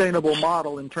sustainable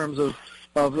model in terms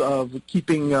of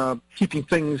keeping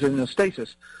things in a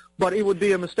stasis. But it would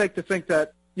be a mistake to think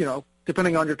that,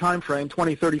 depending on your time frame,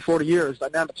 20, 30, 40 years,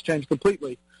 dynamics change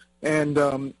completely.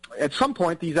 And at some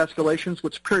point, these escalations,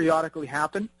 which periodically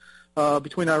happen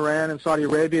between Iran and Saudi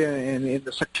Arabia and in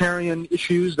the sectarian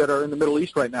issues that are in the Middle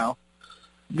East right now,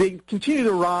 they continue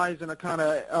to rise in a kind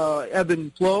of ebb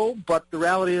and flow. But the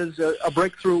reality is a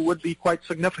breakthrough would be quite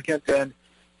significant,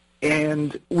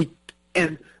 and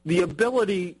the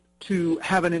ability to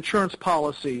have an insurance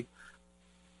policy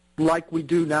like we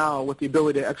do now with the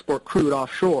ability to export crude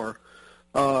offshore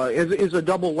is a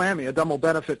double whammy, a double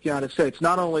benefit to the United States.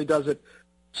 Not only does it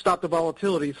stop the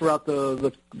volatility throughout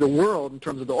the world in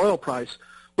terms of the oil price,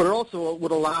 but it also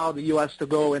would allow the U.S. to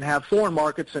go and have foreign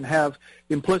markets and have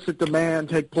implicit demand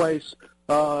take place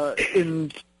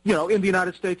in the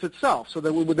United States itself. So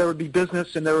there would be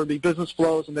business, and there would be business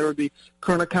flows, and there would be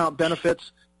current account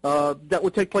benefits that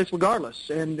would take place regardless.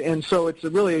 And so it's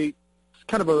really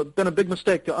kind of been a big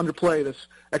mistake to underplay this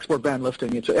export ban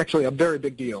lifting. It's actually a very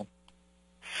big deal.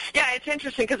 Yeah, it's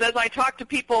interesting because as I talk to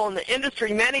people in the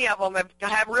industry, many of them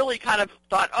have really kind of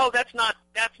thought, that's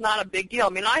not a big deal. I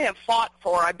mean,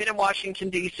 I've been in Washington,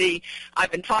 D.C.,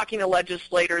 I've been talking to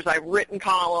legislators, I've written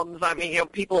columns. I mean,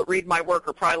 people that read my work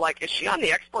are probably like, is she on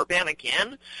the export ban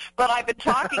again? But I've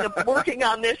been working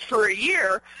on this for a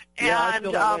year. Yeah, I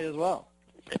feel that way as well.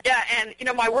 Yeah,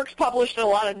 and my work's published in a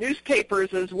lot of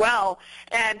newspapers as well,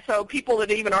 and so people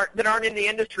that aren't in the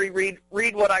industry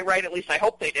read what I write. At least I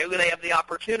hope they do. They have the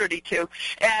opportunity to.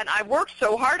 And I worked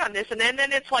so hard on this, and then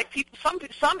it's like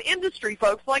some industry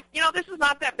folks like, this is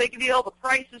not that big a deal. The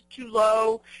price is too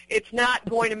low. It's not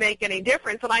going to make any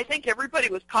difference. And I think everybody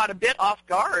was caught a bit off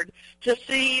guard to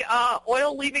see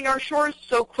oil leaving our shores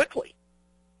so quickly.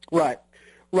 Right.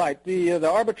 Right. The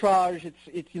arbitrage,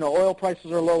 it's oil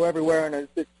prices are low everywhere, and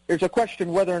there's a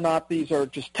question whether or not these are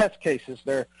just test cases.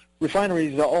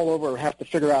 Refineries all over have to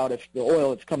figure out if the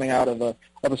oil that's coming out of a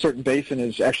certain basin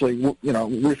is actually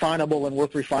refinable and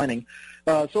worth refining.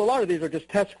 So a lot of these are just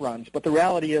test runs. But the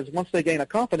reality is, once they gain a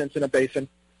confidence in a basin,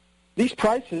 these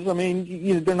prices, I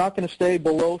mean, they're not going to stay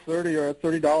below $30 or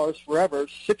 $30 forever.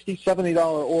 $60, $70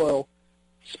 oil,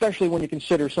 especially when you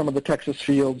consider some of the Texas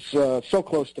fields so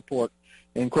close to port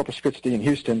in Corpus Christi and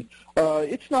Houston,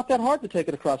 it's not that hard to take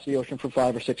it across the ocean for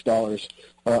 $5 or $6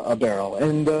 a barrel.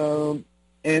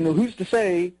 And who's to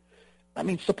say? I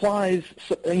mean, supplies.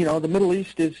 The Middle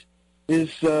East is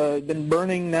been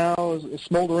burning now,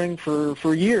 smoldering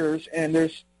for years, and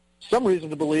there's some reason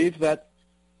to believe that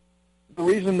the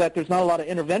reason that there's not a lot of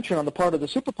intervention on the part of the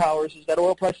superpowers is that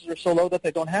oil prices are so low that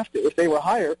they don't have to. If they were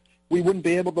higher, we wouldn't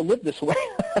be able to live this way.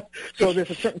 So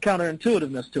there's a certain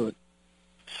counterintuitiveness to it.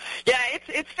 Yeah,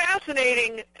 it's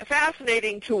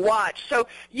fascinating to watch. So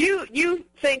you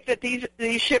think that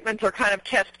these shipments are kind of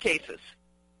test cases?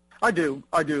 I do.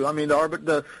 I mean,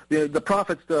 the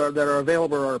profits that are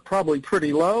available are probably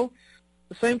pretty low.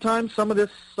 At the same time, some of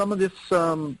this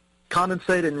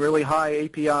condensate and really high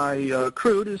API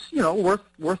crude is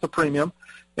worth a premium,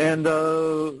 and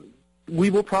we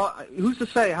will who's to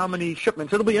say how many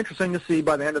shipments? It'll be interesting to see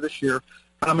by the end of this year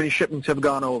how many shipments have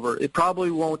gone over. It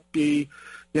probably won't be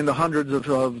in the hundreds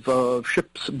of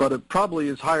ships, but it probably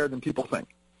is higher than people think.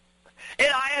 And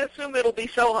I assume it'll be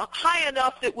so high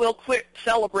enough that we'll quit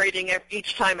celebrating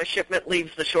each time a shipment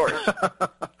leaves the shores.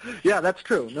 Yeah, that's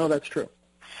true. No, that's true.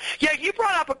 Yeah, you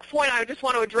brought up a point I just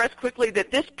want to address quickly,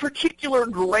 that this particular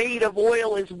grade of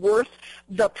oil is worth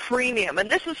the premium. And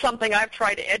this is something I've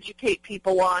tried to educate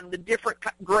people on, the different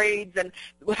grades and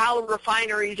how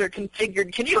refineries are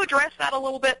configured. Can you address that a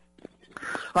little bit?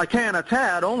 I can a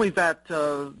tad, only that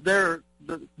the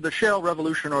shale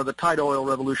revolution or the tight oil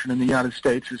revolution in the United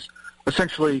States is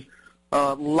essentially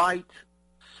light,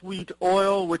 sweet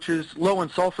oil, which is low in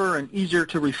sulfur and easier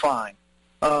to refine.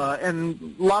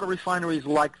 And a lot of refineries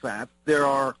like that. There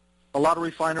are a lot of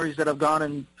refineries that have gone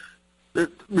and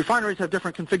refineries have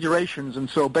different configurations, and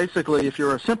so basically if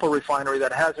you're a simple refinery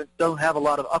that don't have a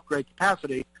lot of upgrade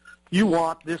capacity, you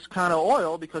want this kind of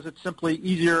oil because it's simply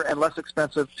easier and less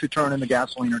expensive to turn into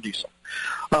gasoline or diesel.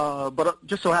 But it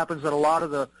just so happens that a lot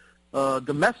of the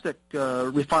domestic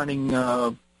refining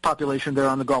population there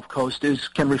on the Gulf Coast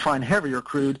can refine heavier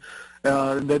crude.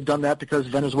 They've done that because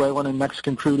Venezuelan and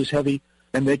Mexican crude is heavy,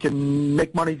 and they can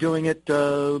make money doing it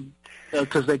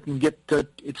because they can get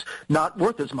it's not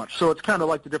worth as much. So it's kind of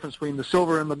like the difference between the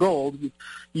silver and the gold.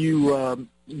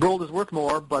 Gold is worth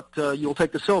more, but you'll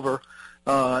take the silver.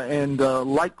 And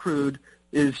light crude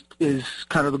is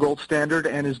kind of the gold standard,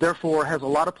 and is therefore has a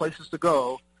lot of places to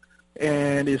go,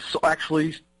 and is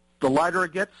actually the lighter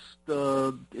it gets,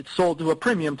 it's sold to a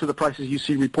premium to the prices you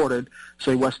see reported,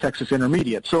 say West Texas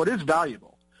Intermediate. So it is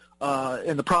valuable.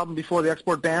 And the problem before the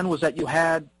export ban was that you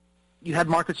had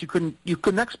markets you couldn't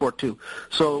export to.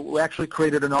 So we actually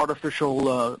created an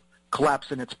artificial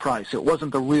collapse in its price. It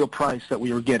wasn't the real price that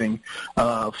we were getting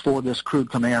for this crude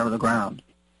coming out of the ground.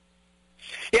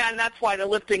 Yeah, and that's why the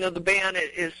lifting of the ban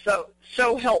is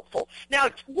so helpful. Now,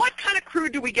 what kind of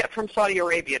crude do we get from Saudi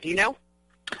Arabia? Do you know?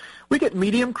 We get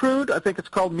medium crude. I think it's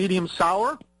called medium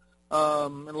sour.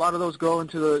 And a lot of those go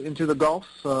into the Gulf,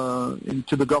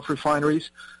 into the Gulf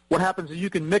refineries. What happens is you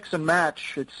can mix and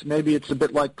match. It's a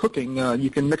bit like cooking. You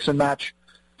can mix and match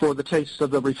for the taste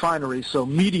of the refinery. So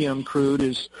medium crude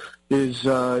is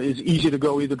easy to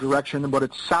go either direction, but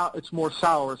it's more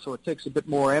sour, so it takes a bit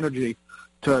more energy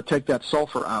to take that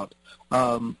sulfur out.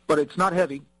 But it's not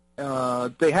heavy.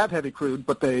 They have heavy crude,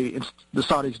 but the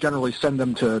Saudis generally send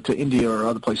them to India or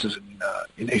other places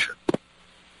in Asia.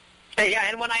 Yeah,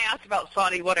 and when I asked about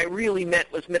Saudi, what I really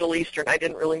meant was Middle Eastern. I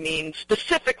didn't really mean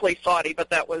specifically Saudi, but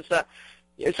that was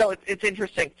so it's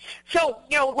interesting. So,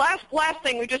 last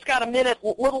thing, we just got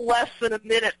little less than a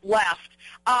minute left.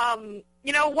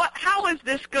 How is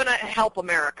this going to help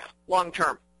America long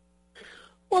term?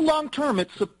 Well, long term,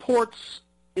 it supports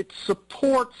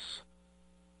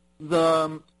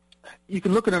the. You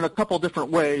can look at it in a couple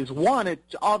different ways. One, it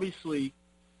obviously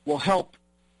will help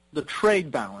the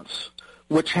trade balance,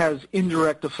 which has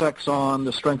indirect effects on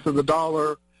the strength of the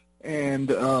dollar and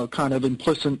kind of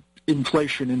implicit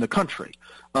inflation in the country.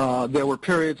 There were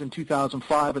periods in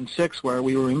 2005 and 2006 where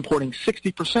we were importing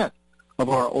 60% of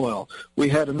our oil. We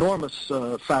had enormous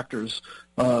factors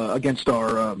against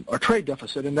our trade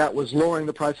deficit, and that was lowering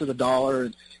the price of the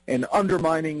dollar and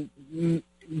undermining,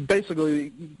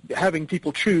 basically having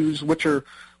people choose which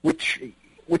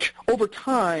over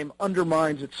time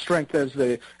undermines its strength as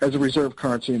a reserve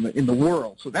currency in the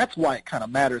world. So that's why it kind of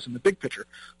matters in the big picture.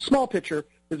 Small picture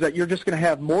is that you're just going to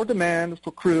have more demand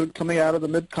for crude coming out of the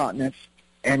mid-continent,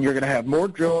 and you're going to have more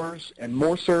drillers and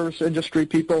more service industry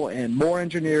people and more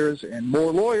engineers and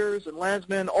more lawyers and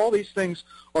landsmen. All these things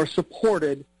are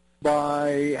supported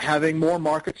by having more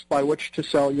markets by which to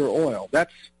sell your oil.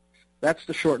 That's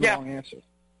the short and long answer.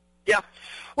 Yeah.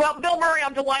 Well, Bill Murray,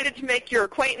 I'm delighted to make your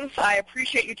acquaintance. I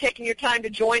appreciate you taking your time to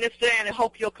join us today, and I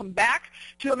hope you'll come back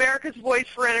to America's Voice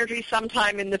for Energy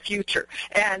sometime in the future.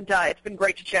 And it's been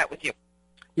great to chat with you.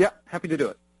 Yeah, happy to do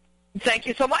it. Thank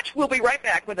you so much. We'll be right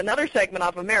back with another segment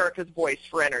of America's Voice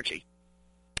for Energy.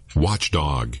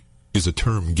 Watchdog is a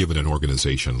term given an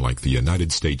organization like the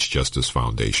United States Justice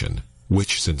Foundation,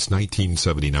 which since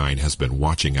 1979 has been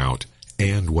watching out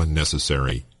and, when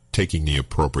necessary, taking the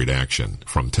appropriate action,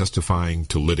 from testifying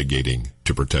to litigating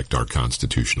to protect our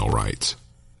constitutional rights.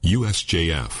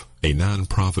 USJF, a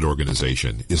non-profit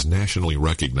organization, is nationally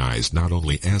recognized not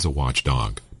only as a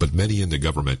watchdog, but many in the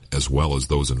government, as well as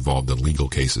those involved in legal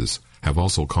cases, have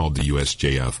also called the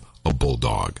USJF a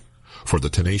bulldog for the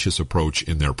tenacious approach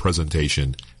in their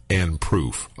presentation and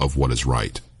proof of what is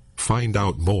right. Find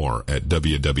out more at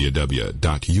www.usjf.net.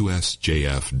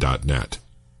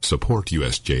 Support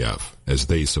USJF as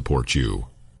they support you.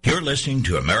 You're listening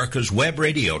to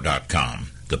AmericasWebRadio.com,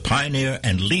 the pioneer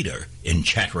and leader in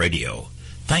chat radio.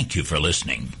 Thank you for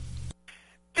listening.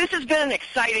 This has been an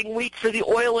exciting week for the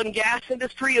oil and gas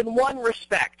industry in one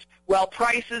respect. While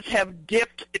prices have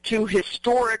dipped to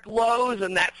historic lows,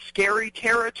 and that's scary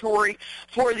territory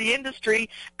for the industry,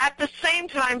 at the same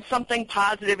time something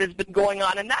positive has been going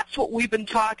on, and that's what we've been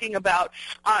talking about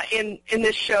in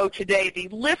this show today, the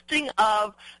lifting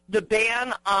of the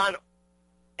ban on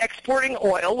exporting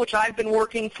oil, which I've been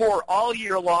working for all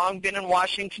year long, been in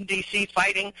Washington, D.C.,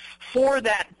 fighting for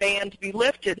that ban to be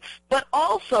lifted. But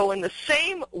also in the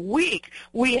same week,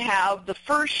 we have the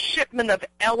first shipment of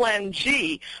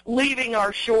LNG leaving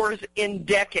our shores in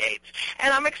decades.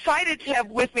 And I'm excited to have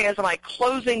with me as my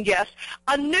closing guest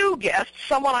a new guest,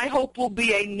 someone I hope will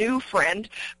be a new friend.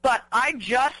 But I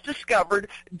just discovered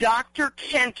Dr.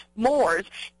 Kent Moores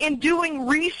in doing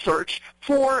research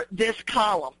for this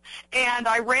column. And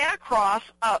I ran across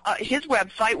his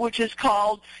website, which is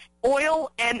called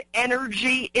Oil and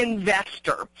Energy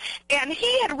Investor. And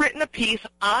he had written a piece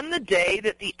on the day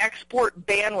that the export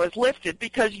ban was lifted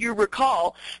because you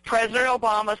recall President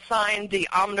Obama signed the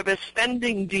omnibus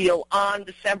spending deal on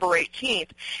December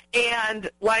 18th, and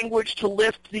language to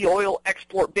lift the oil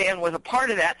export ban was a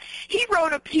part of that. He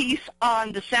wrote a piece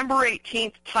on December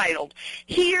 18th titled,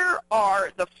 "Here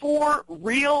are the 4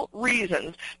 real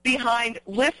reasons behind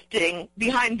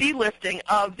the lifting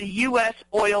of the U.S.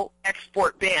 oil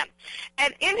export ban."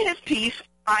 And in his piece,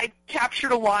 I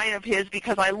captured a line of his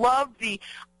because I love the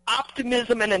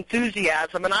optimism and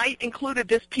enthusiasm, and I included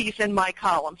this piece in my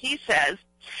column. He says,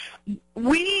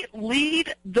 "We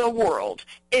lead the world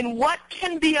in what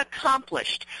can be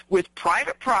accomplished with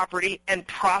private property and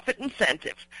profit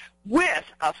incentives with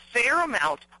a fair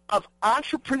amount of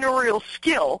entrepreneurial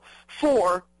skill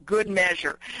for good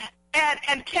measure."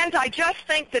 And Kent, I just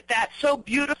think that so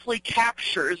beautifully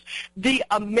captures the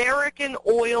American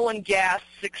oil and gas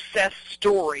success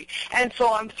story. And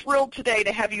so I'm thrilled today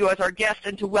to have you as our guest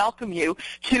and to welcome you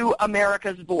to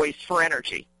America's Voice for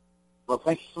Energy. Well,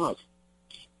 thank you so much.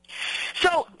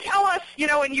 So tell us,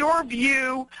 in your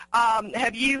view,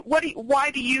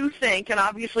 why do you think, and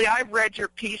obviously I've read your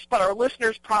piece, but our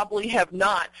listeners probably have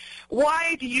not,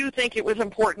 why do you think it was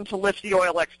important to lift the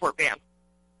oil export ban?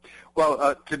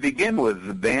 Well, to begin with,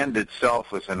 the ban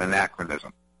itself was an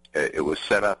anachronism. It was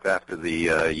set up after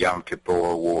the Yom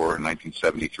Kippur War in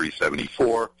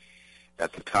 1973-74.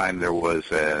 At the time, there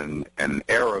was an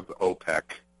Arab OPEC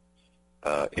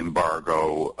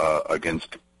embargo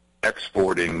against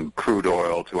exporting crude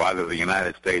oil to either the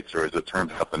United States or, as it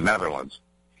turns out, the Netherlands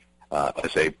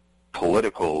as a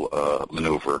political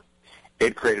maneuver.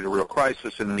 It created a real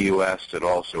crisis in the U.S. It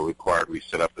also required we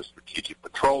set up a strategic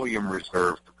petroleum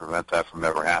reserve to prevent that from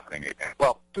ever happening again.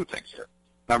 Well, 2 things here.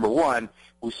 Number one,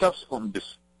 we subsequently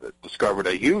discovered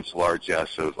a huge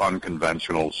largesse of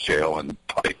unconventional shale and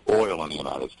tight oil in the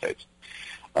United States.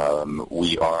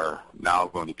 We are now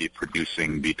going to be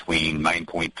producing between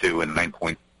 9.2 and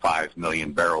 9.5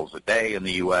 million barrels a day in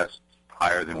the U.S.,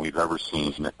 higher than we've ever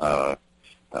seen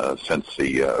since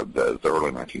the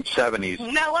early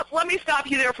 1970s. Now, let me stop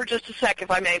you there for just a sec,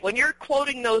 if I may. When you're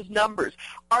quoting those numbers,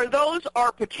 are those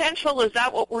our potential? Is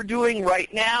that what we're doing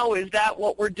right now? Is that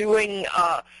what we're doing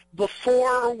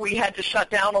before we had to shut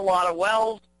down a lot of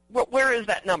wells? Where is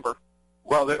that number?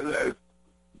 Well, there are a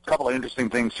couple of interesting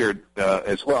things here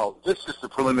as well. This is the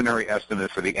preliminary estimate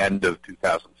for the end of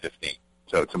 2015.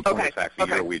 So it's important to fact the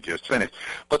year we just finished.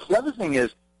 But the other thing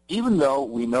is, even though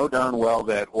we know darn well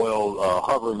that oil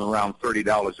hovering around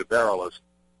 $30 a barrel has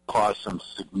caused some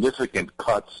significant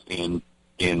cuts in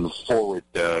forward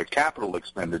capital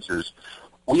expenditures,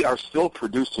 we are still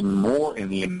producing more in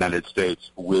the United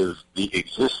States with the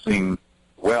existing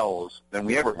wells than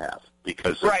we ever have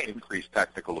because of increased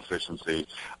technical efficiency,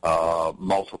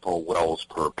 multiple wells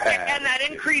per pad. And that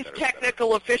increased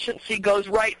technical efficiency goes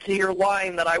right to your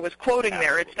line that I was quoting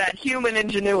there. It's that human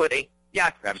ingenuity.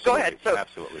 Yeah, absolutely. Go ahead.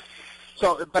 Absolutely.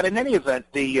 So, but in any event,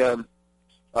 the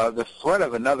threat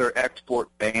of another export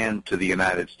ban to the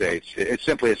United States, it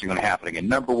simply isn't going to happen again.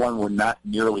 Number one, we're not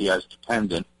nearly as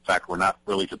dependent. In fact, we're not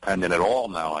really dependent at all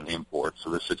now on imports,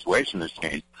 so the situation has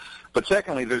changed. But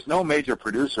secondly, there's no major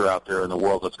producer out there in the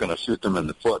world that's going to shoot them in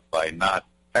the foot by not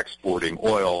exporting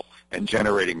oil and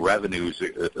generating revenues,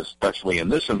 especially in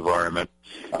this environment,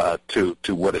 to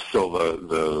what is still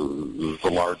the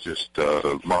largest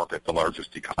market, the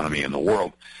largest economy in the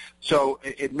world. So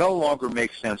it no longer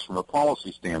makes sense from a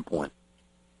policy standpoint.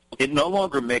 It no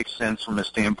longer makes sense from a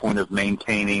standpoint of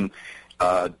maintaining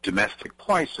domestic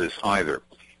prices either.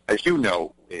 As you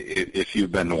know, if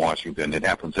you've been to Washington, it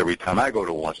happens every time I go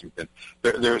to Washington,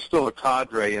 there's still a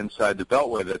cadre inside the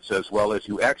Beltway that says, well, if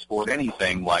you export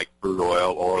anything like crude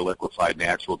oil or liquefied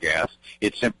natural gas,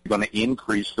 it's simply going to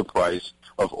increase the price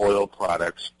of oil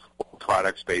products or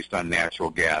products based on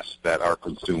natural gas that are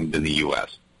consumed in the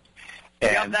U.S.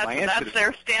 And that's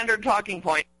their standard talking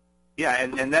point. Yeah,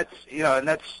 and that's,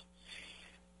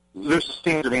 there's a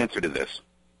standard answer to this.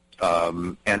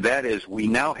 And that is we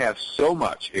now have so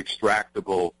much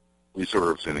extractable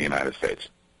reserves in the United States.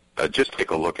 Just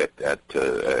take a look at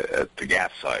the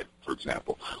gas side, for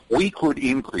example. We could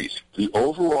increase the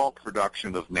overall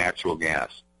production of natural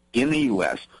gas in the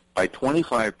U.S. by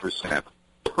 25%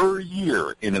 per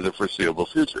year into the foreseeable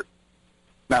future.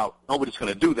 Now, nobody's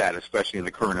going to do that, especially in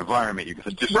the current environment. You're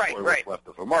going to destroy what's left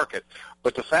of a market.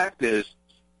 But the fact is,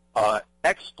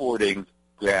 exporting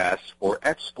gas or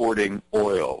exporting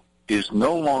oil is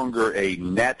no longer a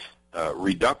net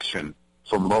reduction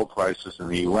from low prices in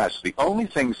the U.S. The only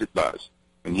things it does,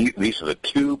 and these are the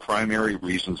two primary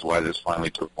reasons why this finally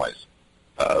took place,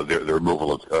 the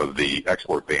removal of the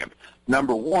export ban.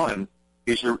 Number one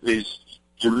is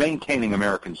you're maintaining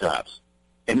American jobs.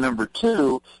 And number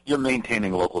two, you're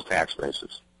maintaining local tax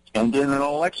bases. And in an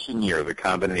election year, the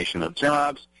combination of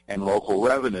jobs and local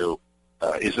revenue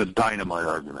is a dynamite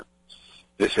argument.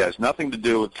 This has nothing to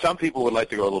do with, some people would like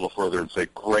to go a little further and say,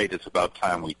 great, it's about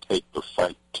time we take the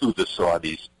fight to the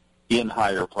Saudis in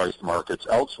higher priced markets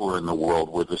elsewhere in the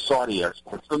world where the Saudi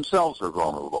exports themselves are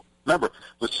vulnerable. Remember,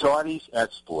 the Saudis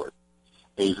export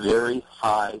a very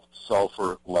high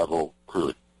sulfur level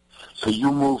crude. So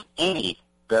you move any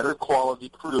better quality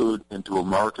crude into a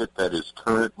market that is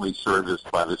currently serviced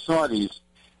by the Saudis,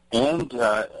 and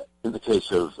in the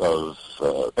case of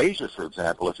Asia, for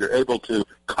example, if you're able to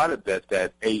cut a bit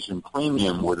that Asian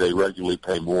premium where they regularly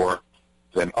pay more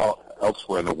than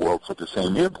elsewhere in the world for the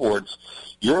same imports,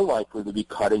 you're likely to be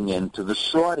cutting into the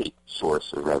Saudi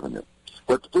source of revenue.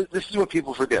 But this is what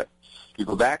people forget. You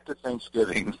go back to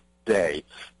Thanksgiving Day,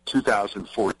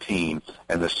 2014,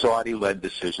 and the Saudi-led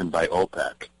decision by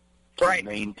OPEC to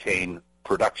maintain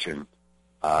production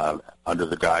under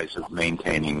the guise of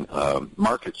maintaining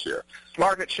market share.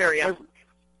 Market share, yeah.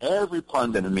 Every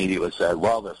pundit immediately said,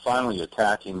 well, they're finally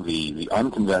attacking the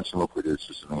unconventional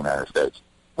producers in the United States.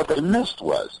 What they missed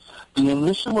was the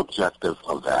initial objective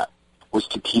of that was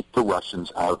to keep the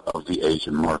Russians out of the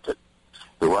Asian market.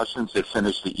 The Russians had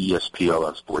finished the ESPL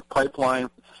export pipeline.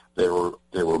 They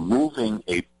were moving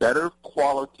a better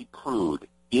quality crude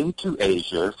into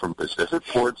Asia from Pacific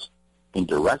ports in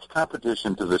direct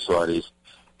competition to the Saudis.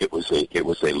 It was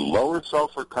a lower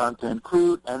sulfur content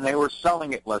crude, and they were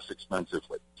selling it less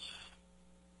expensively.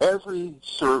 Every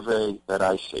survey that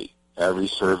I see, every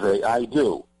survey I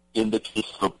do,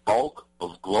 indicates the bulk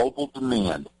of global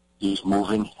demand is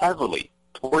moving heavily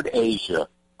toward Asia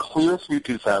clear through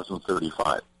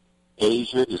 2035.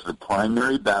 Asia is the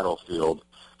primary battlefield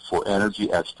for energy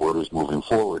exporters moving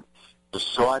forward. The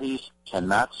Saudis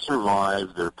cannot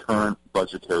survive their current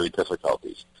budgetary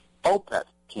difficulties. OPEC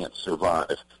can't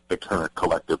survive the current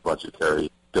collective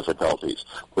budgetary difficulties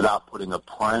without putting a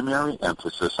primary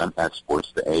emphasis on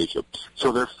exports to Asia.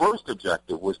 So their first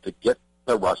objective was to get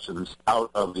the Russians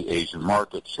out of the Asian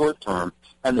market short term,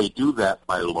 and they do that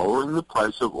by lowering the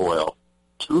price of oil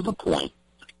to the point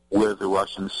where the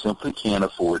Russians simply can't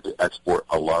afford to export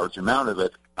a large amount of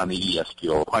it on the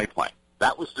ESPO pipeline.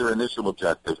 That was their initial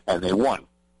objective, and they won.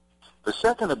 The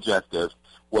second objective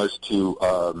was to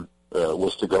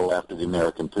go after the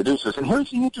American producers. And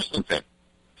here's the interesting thing.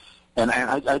 And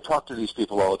I talk to these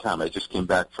people all the time. I just came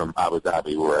back from Abu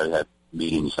Dhabi where I had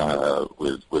meetings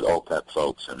with OPEC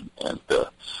folks and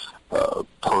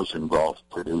Persian Gulf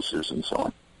producers and so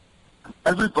on.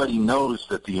 Everybody knows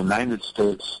that the United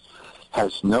States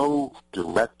has no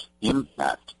direct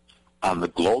impact on the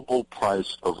global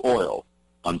price of oil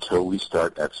until we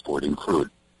start exporting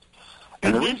crude.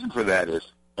 And the reason for that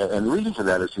is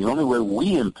the only way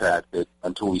we impact it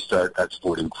until we start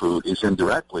exporting crude is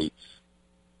indirectly.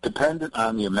 Dependent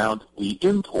on the amount we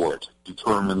import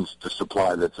determines the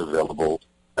supply that's available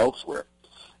elsewhere.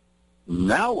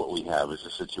 Now what we have is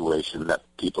a situation that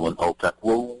people in OPEC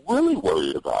were really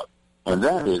worried about, and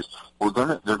that is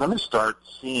they're going to start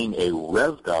seeing a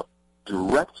revved up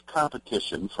direct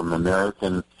competition from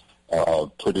American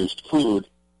produced crude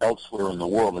elsewhere in the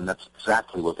world, and that's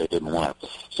exactly what they didn't want.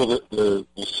 So the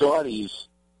Saudis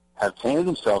have painted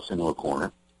themselves into a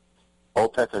corner.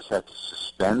 OPEC has had to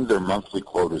suspend their monthly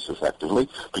quotas effectively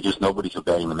because nobody's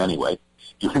obeying them anyway.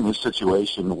 You're in a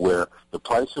situation where the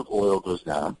price of oil goes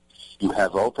down. You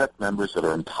have OPEC members that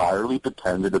are entirely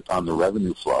dependent upon the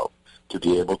revenue flow to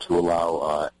be able to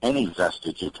allow any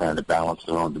vestige of trying to balance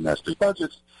their own domestic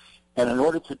budgets. And in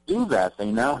order to do that,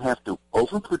 they now have to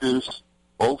overproduce,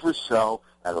 oversell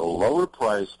at a lower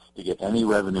price to get any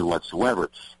revenue whatsoever.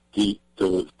 The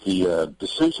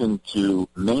decision to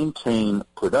maintain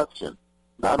production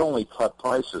not only cut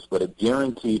prices, but a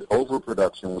guaranteed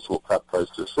overproduction, which will cut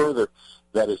prices further,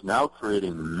 that is now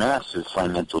creating massive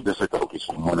financial difficulties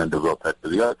from one end of OPEC to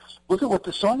the other. Look at what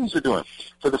the Saudis are doing.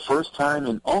 For the first time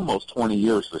in almost 20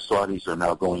 years, the Saudis are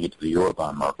now going into the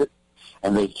Eurobond market,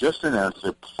 And they just announced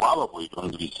they're probably going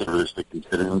to be seriously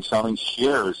considering selling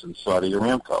shares in Saudi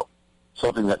Aramco,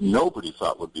 something that nobody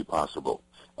thought would be possible,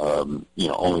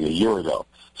 only a year ago.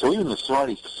 So even the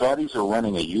Saudis are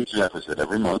running a huge deficit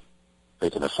every month. They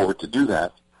can afford to do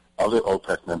that. Other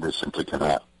OPEC members simply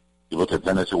cannot. You look at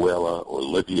Venezuela or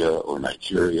Libya or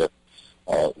Nigeria,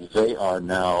 they are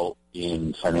now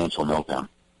in financial meltdown.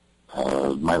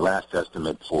 My last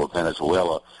estimate for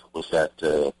Venezuela was that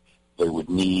they would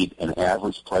need an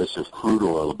average price of crude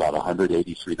oil about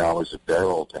 $183 a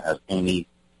barrel to have any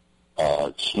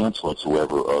chance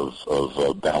whatsoever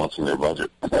of balancing their budget.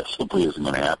 That simply isn't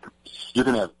going to happen. You're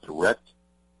going to have direct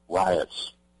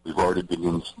riots. We've already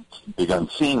begun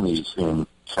seeing these in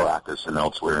Caracas and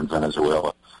elsewhere in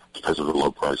Venezuela because of the low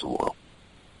price of oil.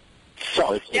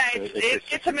 So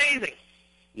it's amazing.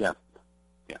 Yeah.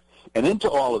 And into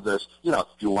all of this, you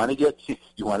want to get the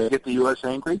U.S.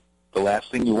 angry. The last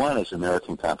thing you want is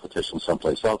American competition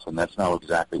someplace else, and that's now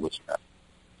exactly what you have.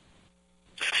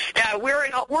 Yeah, we're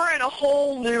in a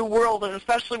whole new world, and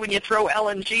especially when you throw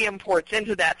LNG imports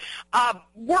into that.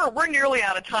 We're nearly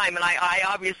out of time, and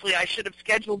I should have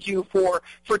scheduled you for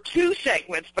 2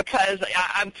 segments because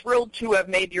I'm thrilled to have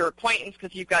made your acquaintance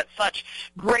because you've got such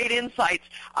great insights.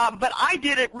 But I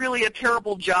did really a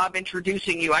terrible job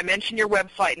introducing you. I mentioned your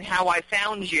website and how I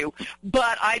found you,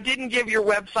 but I didn't give your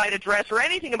website address or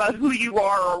anything about who you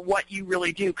are or what you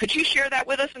really do. Could you share that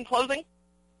with us in closing?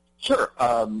 Sure.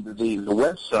 The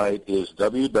website is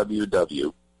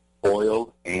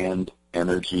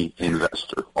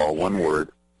www.oilandenergyinvestor, all one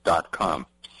word, .com.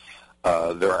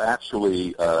 There are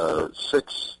actually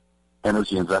 6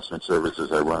 energy investment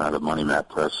services I run out of Money Map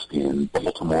Press in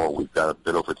Baltimore. We've got a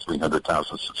bit over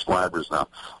 300,000 subscribers now.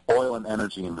 Oil and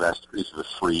Energy Investor is the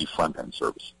free front-end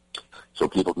service, so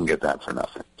people can get that for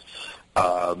nothing.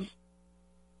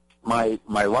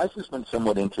 My life has been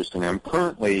somewhat interesting. I'm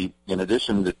currently, in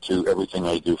addition to everything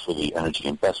I do for the Energy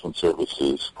Investment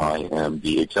Services, I am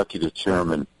the executive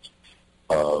chairman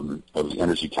of the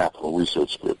Energy Capital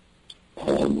Research Group,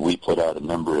 and we put out a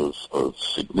number of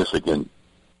significant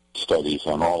studies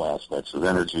on all aspects of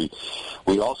energy.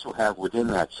 We also have within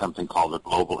that something called the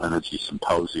Global Energy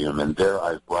Symposium, and there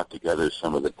I've brought together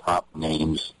some of the top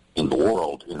names in the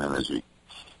world in energy,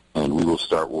 and we will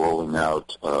start rolling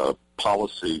out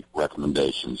policy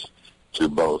recommendations to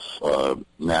both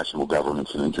national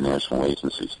governments and international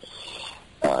agencies.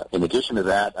 In addition to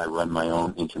that, I run my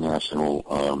own international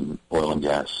oil and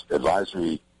gas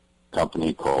advisory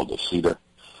company called ACEDA.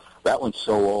 That one's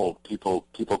so old, people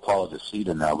call it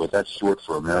ACEDA now, but that's short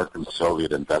for American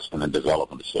Soviet Investment and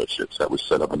Development Associates. That was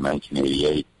set up in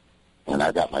 1988, and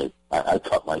I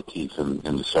cut my teeth in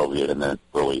the Soviet and then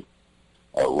early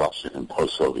Russian and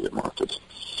post-Soviet markets.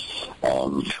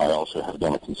 I also have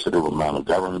done a considerable amount of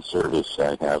government service.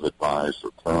 I have advised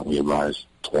or currently advised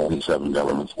 27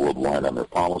 governments worldwide on their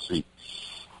policy.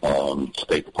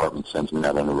 State Department sends me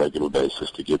out on a regular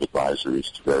basis to give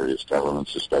advisories to various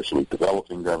governments, especially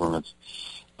developing governments.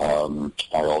 I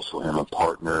also am a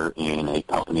partner in a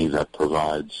company that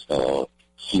provides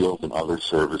field and other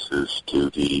services to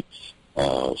the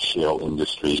shale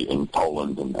industry in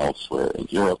Poland and elsewhere in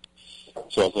Europe.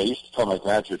 So as I used to tell my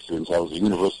graduate students, I was a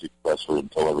university professor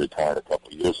until I retired a couple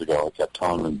of years ago. I kept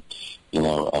telling them,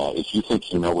 if you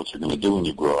think you know what you're going to do when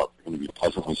you grow up, you're going to be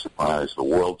pleasantly surprised. The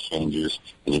world changes,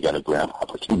 and you got to grab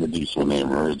opportunities when they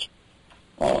emerge.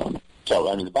 The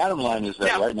bottom line is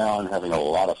that right now I'm having a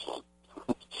lot of fun.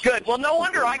 Good. Well, no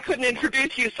wonder I couldn't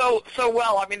introduce you so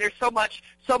well. I mean, there's so much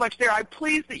there. I'm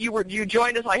pleased that you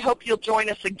joined us. I hope you'll join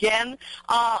us again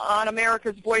on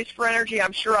America's Voice for Energy.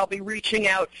 I'm sure I'll be reaching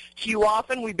out to you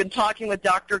often. We've been talking with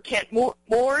Dr. Kent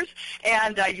Moores,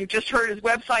 and you just heard his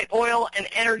website,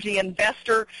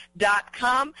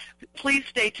 oilandenergyinvestor.com. Please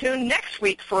stay tuned next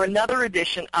week for another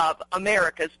edition of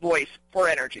America's Voice for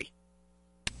Energy.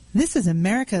 This is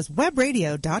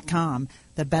America'sWebRadio.com,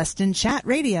 the best in chat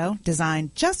radio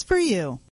designed just for you.